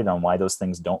educated on why those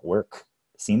things don't work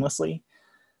seamlessly,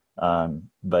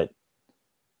 but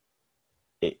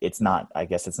it's not, I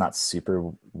guess it's not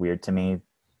super weird to me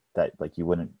that like you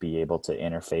wouldn't be able to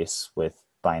interface with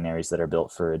binaries that are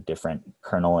built for a different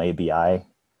kernel ABI.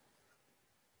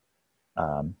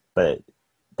 But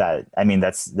that, I mean,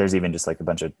 there's even just like a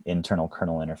bunch of internal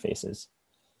kernel interfaces.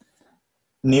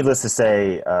 Needless to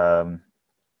say,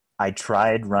 I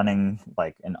tried running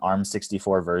like an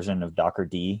ARM64 version of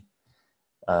Dockerd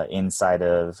inside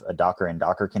of a Docker and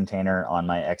Docker container on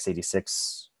my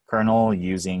x86 kernel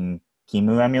using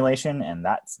QEMU emulation, and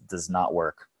that does not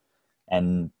work.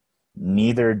 And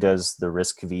neither does the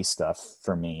RISC-V stuff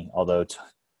for me, although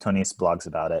Tony's blogs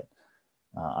about it.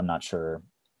 I'm not sure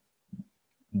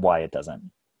why it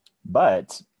doesn't.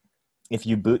 But if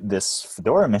you boot this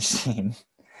Fedora machine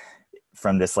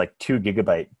from this like 2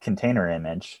 GB container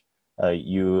image,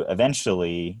 you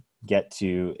eventually get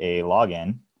to a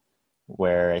login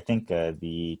where I think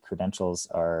the credentials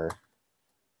are,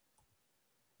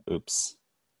 oops,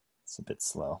 it's a bit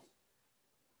slow.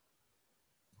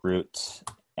 Root,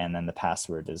 and then the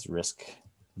password is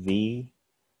RISC-V,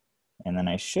 and then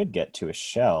I should get to a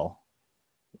shell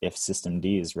if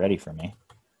systemd is ready for me.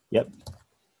 Yep.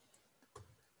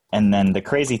 And then the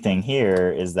crazy thing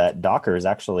here is that Docker is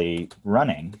actually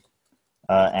running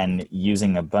and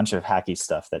using a bunch of hacky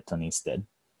stuff that Tonis did.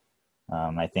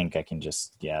 I think I can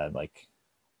just, yeah, like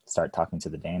start talking to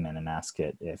the daemon and ask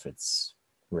it if it's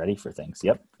ready for things.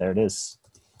 Yep, there it is.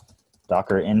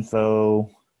 Docker info.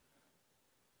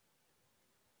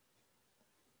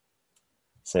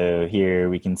 So here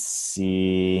we can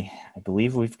see, I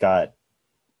believe we've got,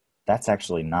 that's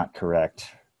actually not correct.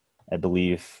 I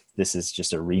believe this is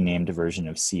just a renamed version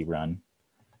of crun.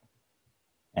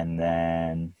 And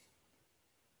then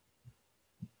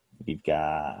we've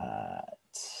got,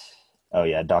 oh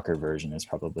yeah, Docker version is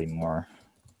probably more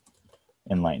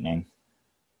enlightening.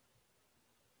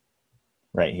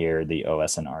 Right here, the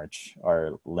OS and Arch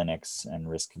are Linux and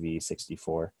RISC-V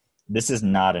 64. This is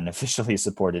not an officially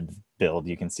supported build.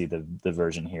 You can see the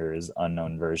version here is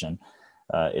unknown version.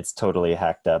 It's totally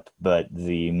hacked up, but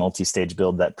the multi-stage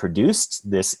build that produced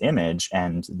this image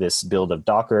and this build of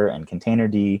Docker and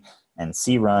containerd and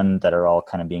crun that are all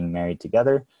kind of being married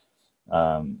together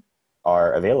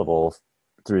are available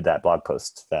through that blog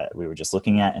post that we were just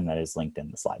looking at, and that is linked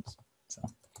in the slides. So,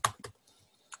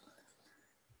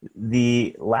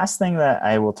 the last thing that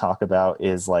I will talk about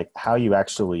is like how you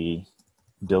actually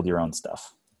build your own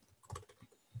stuff.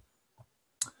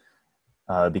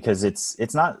 Because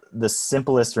it's not the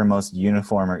simplest or most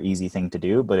uniform or easy thing to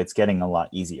do, but it's getting a lot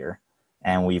easier.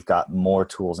 And we've got more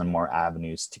tools and more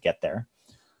avenues to get there.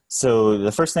 So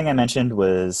the first thing I mentioned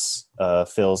was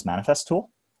Phil's manifest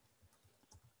tool.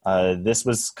 This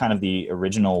was kind of the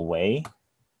original way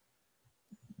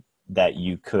that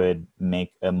you could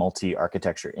make a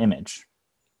multi-architecture image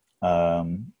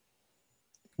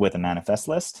with a manifest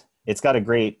list. It's got a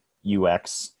great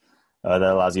UX that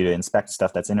allows you to inspect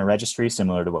stuff that's in a registry,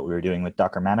 similar to what we were doing with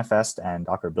Docker Manifest and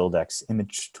Docker buildx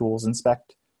image tools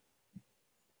inspect.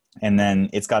 And then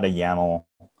it's got a YAML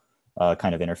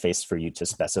kind of interface for you to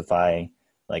specify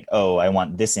like, oh, I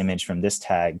want this image from this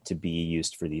tag to be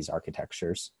used for these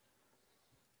architectures.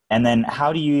 And then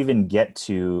how do you even get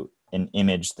to an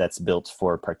image that's built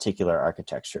for a particular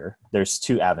architecture? There's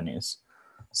two avenues.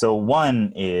 So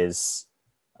one is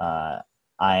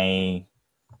I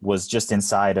was just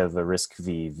inside of a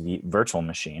RISC-V virtual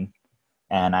machine,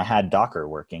 and I had Docker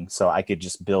working, so I could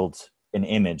just build an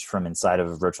image from inside of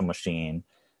a virtual machine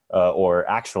or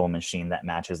actual machine that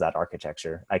matches that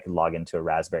architecture. I could log into a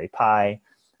Raspberry Pi.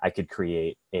 I could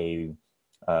create a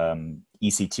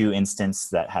EC2 instance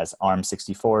that has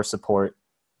ARM64 support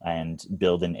and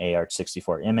build an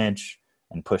AArch64 image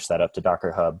and push that up to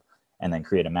Docker Hub, and then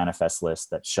create a manifest list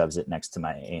that shoves it next to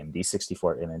my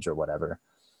AMD64 image or whatever.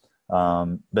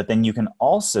 But then you can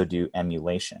also do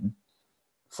emulation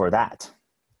for that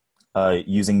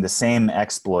using the same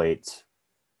exploit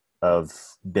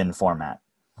of bin format.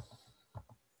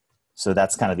 So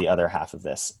that's kind of the other half of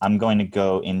this. I'm going to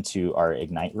go into our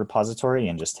Ignite repository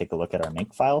and just take a look at our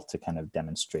makefile to kind of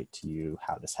demonstrate to you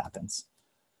how this happens.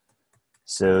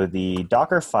 So the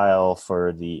Docker file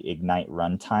for the Ignite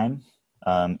runtime,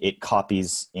 it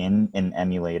copies in an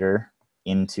emulator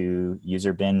into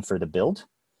user bin for the build.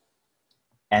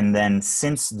 And then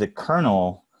since the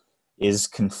kernel is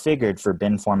configured for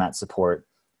bin format support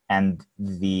and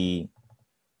the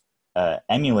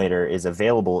emulator is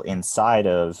available inside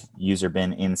of user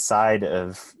bin, inside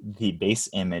of the base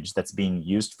image that's being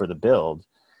used for the build,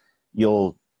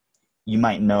 you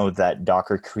might know that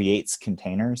Docker creates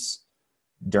containers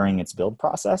during its build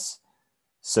process.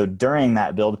 So during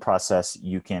that build process,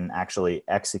 you can actually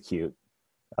execute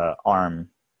ARM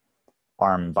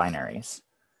binaries.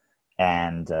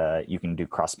 And you can do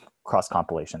cross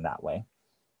compilation that way.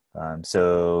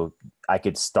 So I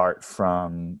could start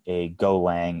from a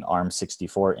Golang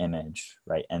ARM64 image,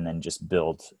 right, and then just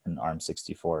build an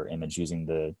ARM64 image using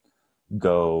the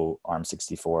Go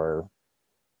ARM64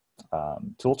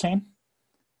 toolchain.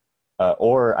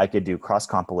 Or I could do cross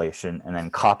compilation and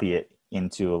then copy it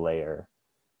into a layer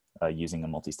using a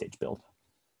multi-stage build.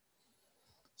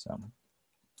 So,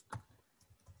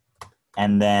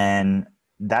 and then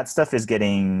that stuff is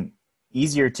getting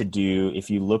easier to do if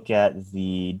you look at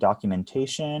the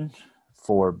documentation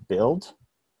for build.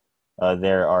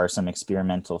 There are some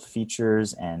experimental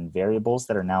features and variables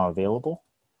that are now available.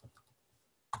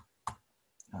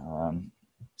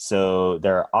 So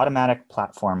there are automatic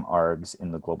platform args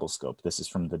in the global scope. This is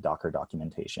from the Docker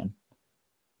documentation.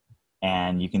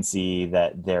 And you can see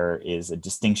that there is a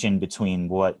distinction between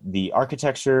what the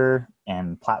architecture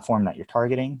and platform that you're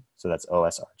targeting. So that's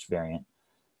OS Arch variant.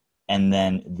 And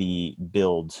then the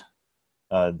build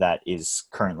that is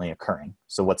currently occurring.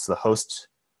 So what's the host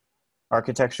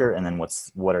architecture, and then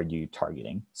what are you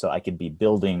targeting? So I could be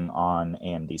building on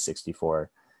AMD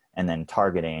 64 and then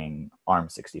targeting ARM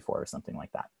 64 or something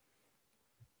like that.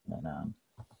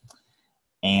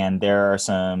 And there are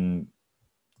some,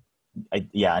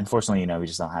 yeah, unfortunately, we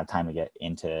just don't have time to get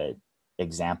into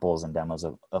examples and demos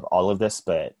of all of this,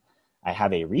 but I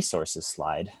have a resources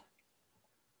slide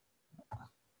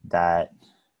that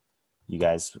you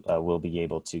guys will be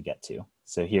able to get to.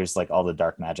 So here's like all the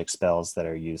dark magic spells that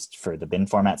are used for the bin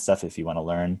format stuff if you want to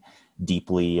learn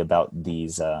deeply about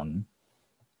these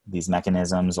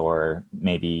mechanisms, or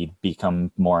maybe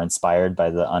become more inspired by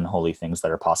the unholy things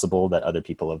that are possible that other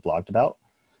people have blogged about.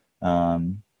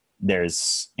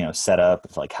 There's setup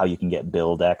of like how you can get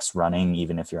buildx running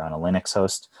even if you're on a Linux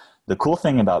host. The cool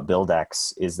thing about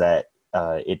buildx is that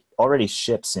it already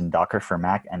ships in Docker for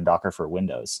Mac and Docker for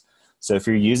Windows. So if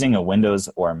you're using a Windows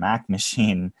or Mac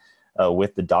machine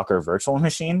with the Docker virtual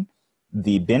machine,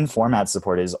 the bin format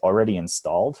support is already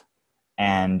installed,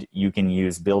 and you can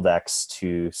use buildx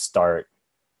to start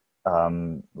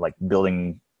like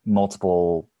building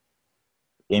multiple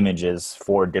images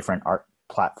for different art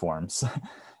platforms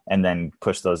and then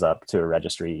push those up to a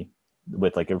registry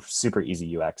with like a super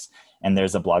easy UX. And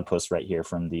there's a blog post right here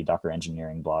from the Docker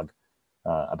engineering blog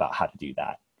about how to do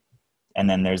that. And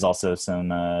then there's also some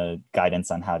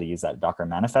guidance on how to use that Docker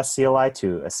manifest CLI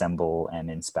to assemble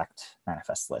and inspect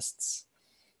manifest lists,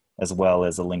 as well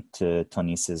as a link to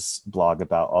Tonice's blog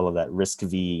about all of that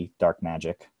RISC-V dark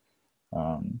magic.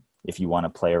 If you want to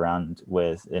play around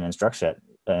with an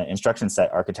instruction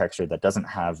set architecture that doesn't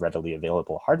have readily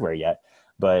available hardware yet,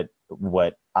 but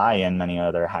what I and many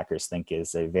other hackers think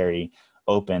is a very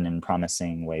open and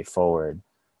promising way forward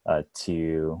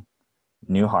to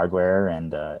new hardware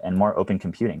and more open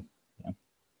computing. Yeah.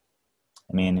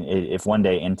 I mean, if one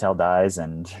day Intel dies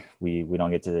and we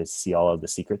don't get to see all of the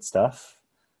secret stuff,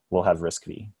 we'll have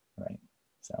RISC-V, right?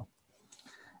 So,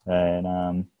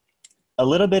 and a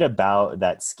little bit about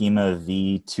that schema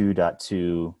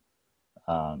v2.2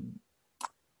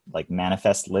 like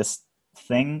manifest list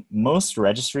thing. Most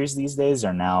registries these days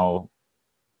are now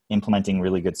implementing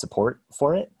really good support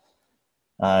for it.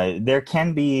 There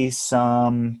can be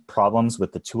some problems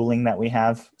with the tooling that we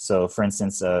have. So for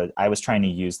instance, I was trying to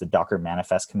use the Docker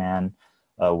manifest command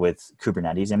with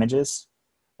Kubernetes images.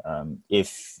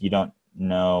 If you don't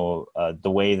know,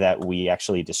 the way that we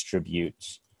actually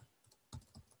distribute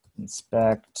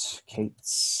inspect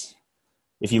Kate's,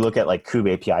 if you look at like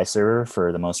kube API server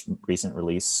for the most recent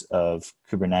release of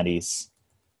Kubernetes,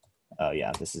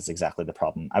 yeah, this is exactly the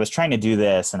problem. I was trying to do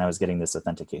this and I was getting this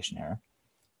authentication error.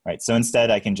 Right, so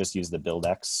instead I can just use the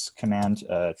buildx command.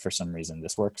 For some reason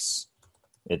this works.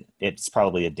 It's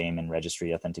probably a daemon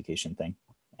registry authentication thing,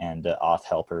 and auth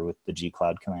helper with the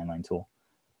gcloud command line tool.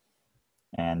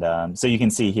 And so you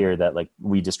can see here that like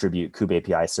we distribute kube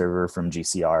API server from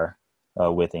GCR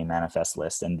with a manifest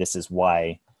list, and this is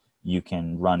why you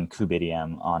can run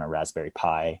kubeadm on a Raspberry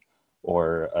Pi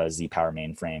or a Z-Power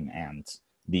mainframe, and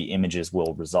the images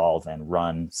will resolve and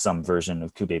run some version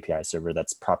of kube API server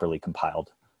that's properly compiled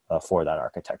for that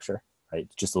architecture, right?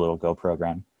 Just a little Go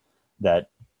program that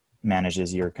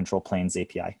manages your control planes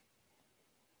API.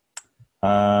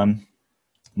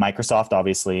 Microsoft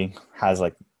obviously has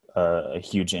like a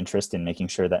huge interest in making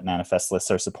sure that manifest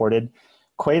lists are supported.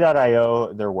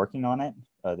 Quay.io, they're working on it.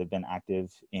 They've been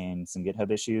active in some GitHub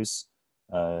issues.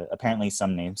 Apparently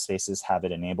some namespaces have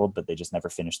it enabled, but they just never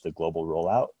finished the global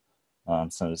rollout.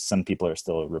 So some people are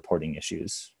still reporting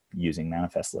issues using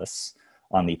manifest lists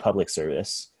on the public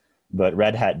service. But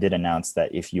Red Hat did announce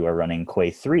that if you are running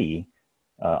Quay 3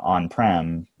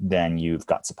 on-prem, then you've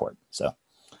got support. So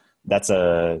that's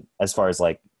as far as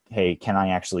like, hey, can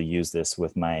I actually use this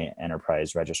with my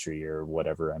enterprise registry or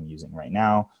whatever I'm using right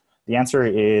now? The answer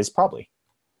is probably.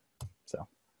 So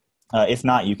if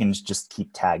not, you can just keep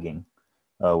tagging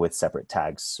with separate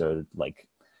tags. So like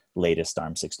latest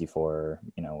ARM64,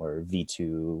 you know, or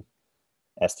V2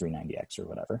 S390X or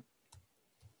whatever.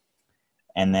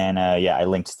 And then, yeah, I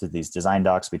linked to these design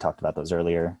docs. We talked about those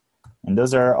earlier. And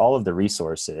those are all of the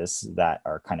resources that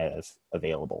are kind of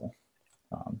available.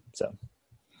 So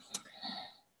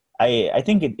I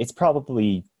think it's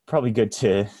probably good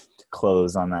to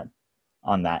close on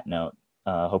that note.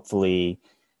 Hopefully,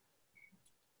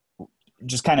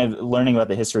 just kind of learning about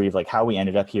the history of like how we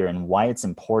ended up here and why it's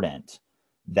important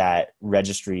that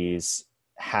registries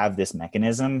have this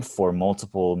mechanism for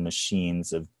multiple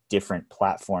machines of different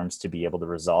platforms to be able to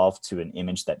resolve to an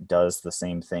image that does the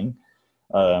same thing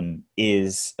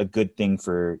is a good thing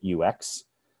for UX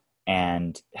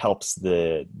and helps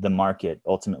the market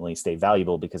ultimately stay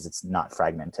valuable because it's not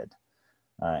fragmented.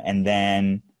 And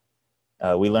then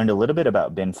we learned a little bit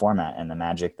about bin format and the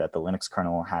magic that the Linux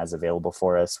kernel has available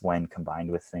for us when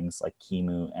combined with things like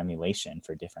QEMU emulation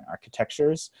for different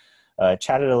architectures.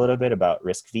 Chatted a little bit about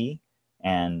RISC-V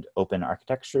and open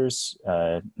architectures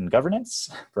and governance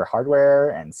for hardware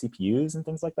and CPUs and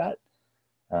things like that.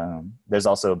 There's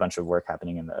also a bunch of work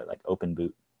happening in the like open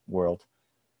boot world.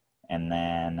 And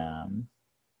then,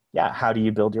 yeah, how do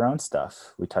you build your own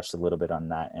stuff? We touched a little bit on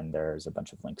that, and there's a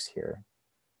bunch of links here.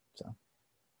 So,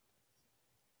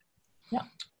 yeah,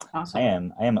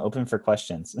 awesome. I am open for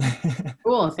questions.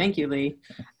 Cool, thank you, Leigh.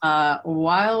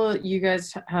 While you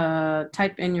guys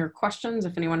type in your questions,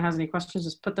 if anyone has any questions,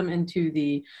 just put them into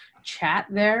the chat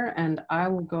there, and I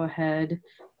will go ahead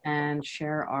and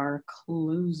share our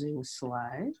closing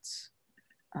slides.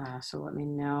 So let me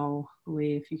know,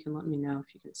 Leigh, if you can let me know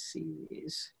if you can see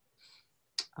these.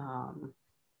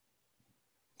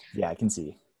 Yeah, I can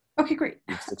see. Okay, great.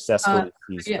 You've successfully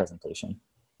used the presentation.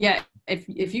 Yeah,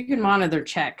 if you can monitor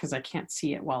chat, because I can't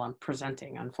see it while I'm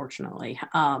presenting, unfortunately.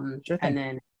 Sure thing. And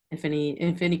then if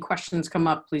any questions come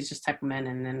up, please just type them in,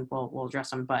 and then we'll address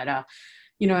them. But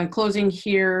you know, in closing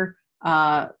here,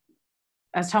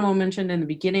 as Tomo mentioned in the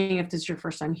beginning, if this is your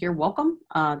first time here, welcome.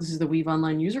 This is the Weave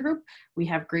Online User Group. We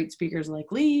have great speakers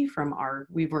like Leigh from our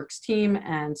Weaveworks team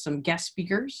and some guest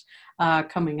speakers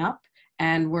coming up.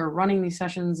 And we're running these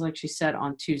sessions, like she said,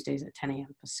 on Tuesdays at 10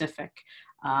 a.m. Pacific.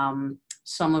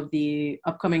 Some of the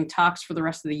upcoming talks for the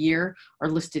rest of the year are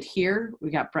listed here. We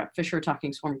got Brett Fisher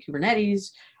talking Swarm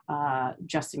Kubernetes.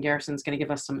 Justin Garrison's going to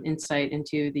give us some insight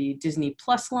into the Disney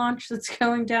Plus launch that's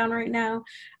going down right now.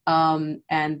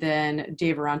 And then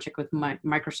Dave Aronchik with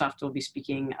Microsoft will be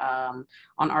speaking on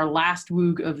our last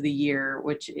WOOG of the year,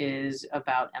 which is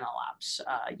about MLOps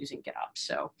using GitOps.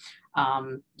 So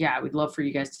yeah, we'd love for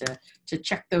you guys to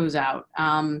check those out.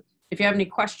 If you have any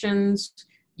questions,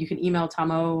 you can email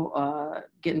Tomo,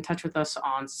 get in touch with us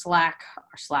on Slack.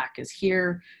 Our Slack is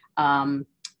here.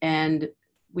 And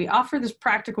we offer this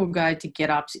practical guide to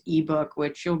GitOps ebook,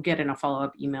 which you'll get in a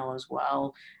follow-up email, as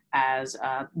well as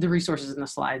the resources and the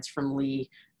slides from Leigh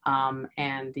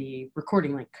and the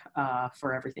recording link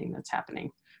for everything that's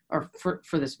happening, or for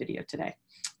this video today.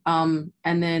 And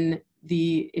then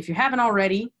if you haven't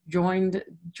already, join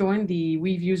the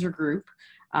Weave user group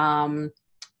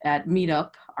at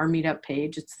Meetup, our Meetup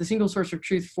page. It's the single source of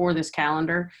truth for this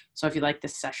calendar. So if you like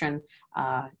this session,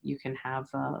 you can have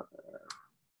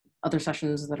other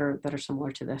sessions that are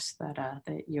similar to this that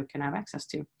you can have access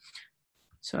to.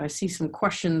 So I see some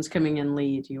questions coming in,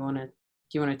 Leigh. Do you want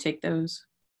to take those?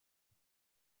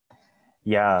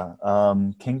 Yeah,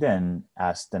 Kingdon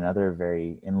asked another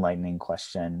very enlightening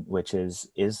question, which is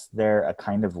there a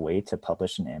kind of way to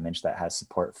publish an image that has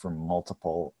support for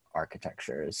multiple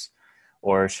architectures?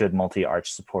 Or should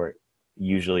multi-arch support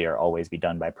usually or always be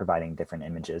done by providing different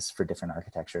images for different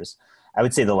architectures? I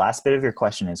would say the last bit of your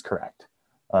question is correct,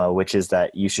 which is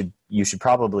that you should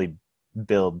probably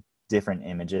build different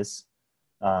images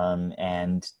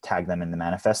and tag them in the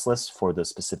manifest list for those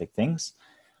specific things.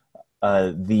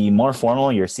 The more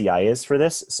formal your CI is for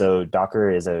this, so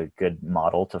Docker is a good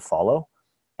model to follow.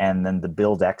 And then the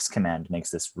buildx command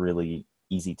makes this really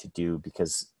easy to do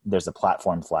because there's a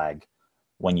platform flag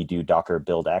when you do Docker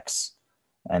buildx,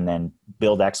 and then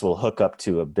buildx will hook up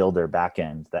to a builder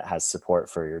backend that has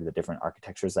support for the different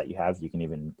architectures that you have. You can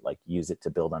even like use it to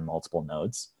build on multiple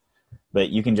nodes, but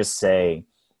you can just say,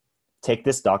 take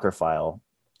this Docker file,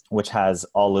 which has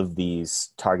all of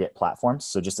these target platforms.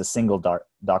 So just a single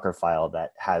Docker file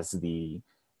that has the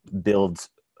build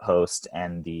host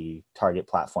and the target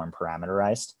platform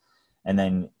parameterized. And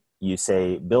then you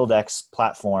say buildx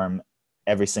platform,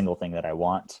 every single thing that I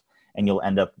want. And you'll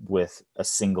end up with a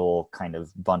single kind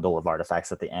of bundle of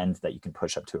artifacts at the end that you can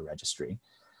push up to a registry.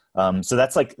 So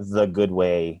that's like the good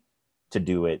way to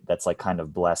do it. That's like kind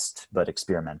of blessed, but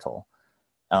experimental.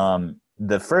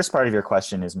 The first part of your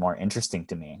question is more interesting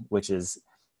to me, which is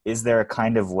there a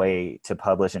kind of way to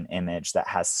publish an image that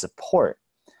has support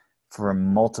for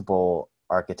multiple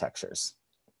architectures?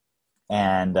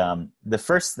 And the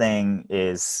first thing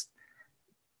is,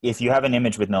 if you have an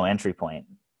image with no entry point,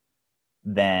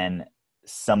 then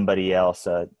somebody else,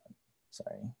 sorry,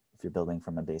 if you're building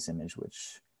from a base image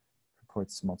which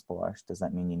supports multiple arcs, does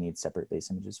that mean you need separate base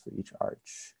images for each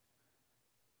arch?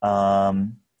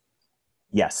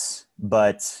 Yes,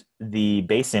 but the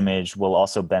base image will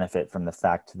also benefit from the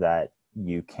fact that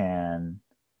you can,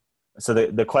 so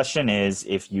the question is,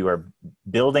 if you are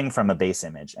building from a base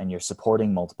image and you're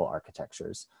supporting multiple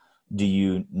architectures, do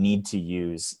you need to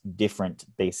use different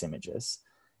base images?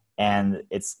 And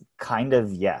it's kind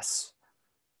of yes.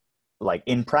 Like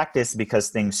in practice, because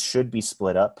things should be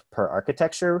split up per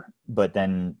architecture, but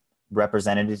then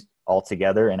represented all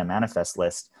together in a manifest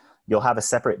list, you'll have a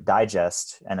separate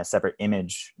digest and a separate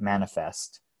image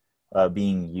manifest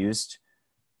being used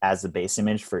as the base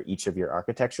image for each of your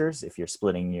architectures if you're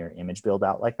splitting your image build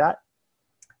out like that.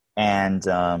 And,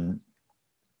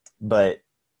 but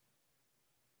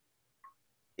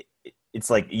it's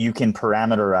like you can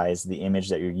parameterize the image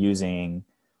that you're using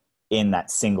in that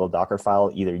single Docker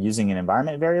file, either using an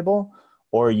environment variable,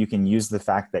 or you can use the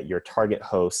fact that your target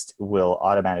host will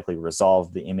automatically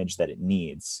resolve the image that it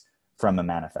needs from a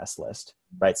manifest list,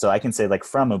 right? So I can say like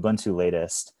from Ubuntu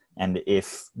latest, and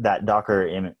if that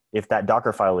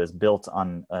Docker file is built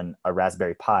on a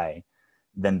Raspberry Pi,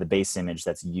 then the base image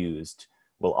that's used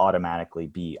will automatically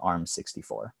be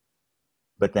ARM64.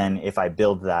 But then if I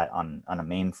build that on a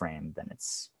mainframe, then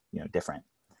it's different.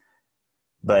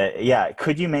 But yeah,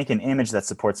 could you make an image that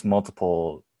supports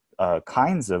multiple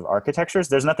kinds of architectures?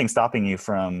 There's nothing stopping you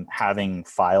from having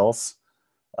files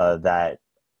that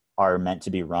are meant to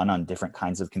be run on different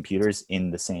kinds of computers in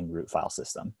the same root file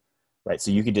system, right? So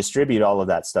you could distribute all of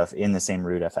that stuff in the same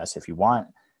rootfs if you want,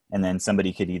 and then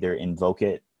somebody could either invoke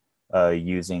it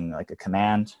using like a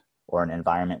command, or an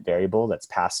environment variable that's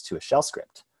passed to a shell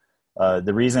script.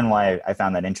 The reason why I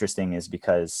found that interesting is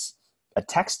because a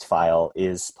text file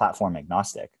is platform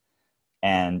agnostic.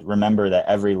 And remember that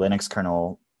every Linux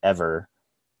kernel ever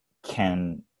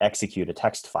can execute a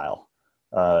text file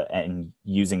and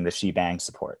using the shebang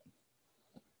support.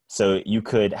 So you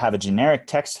could have a generic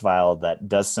text file that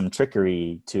does some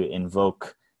trickery to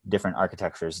invoke different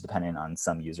architectures depending on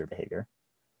some user behavior,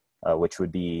 which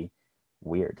would be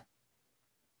weird,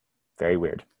 very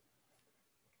weird.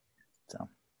 So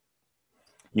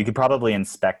you could probably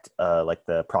inspect like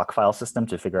the proc file system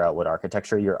to figure out what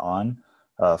architecture you're on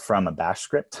from a bash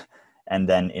script, and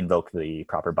then invoke the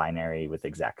proper binary with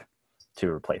exec to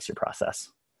replace your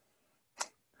process.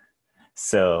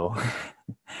 So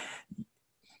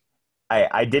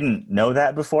I didn't know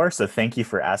that before, so thank you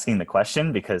for asking the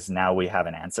question, because now we have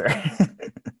an answer.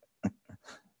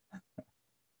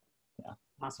 Yeah.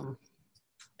 Awesome.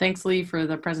 Thanks, Leigh, for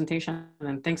the presentation,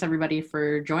 and thanks everybody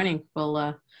for joining.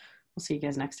 We'll see you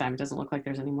guys next time. It doesn't look like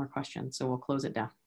there's any more questions, so we'll close it down.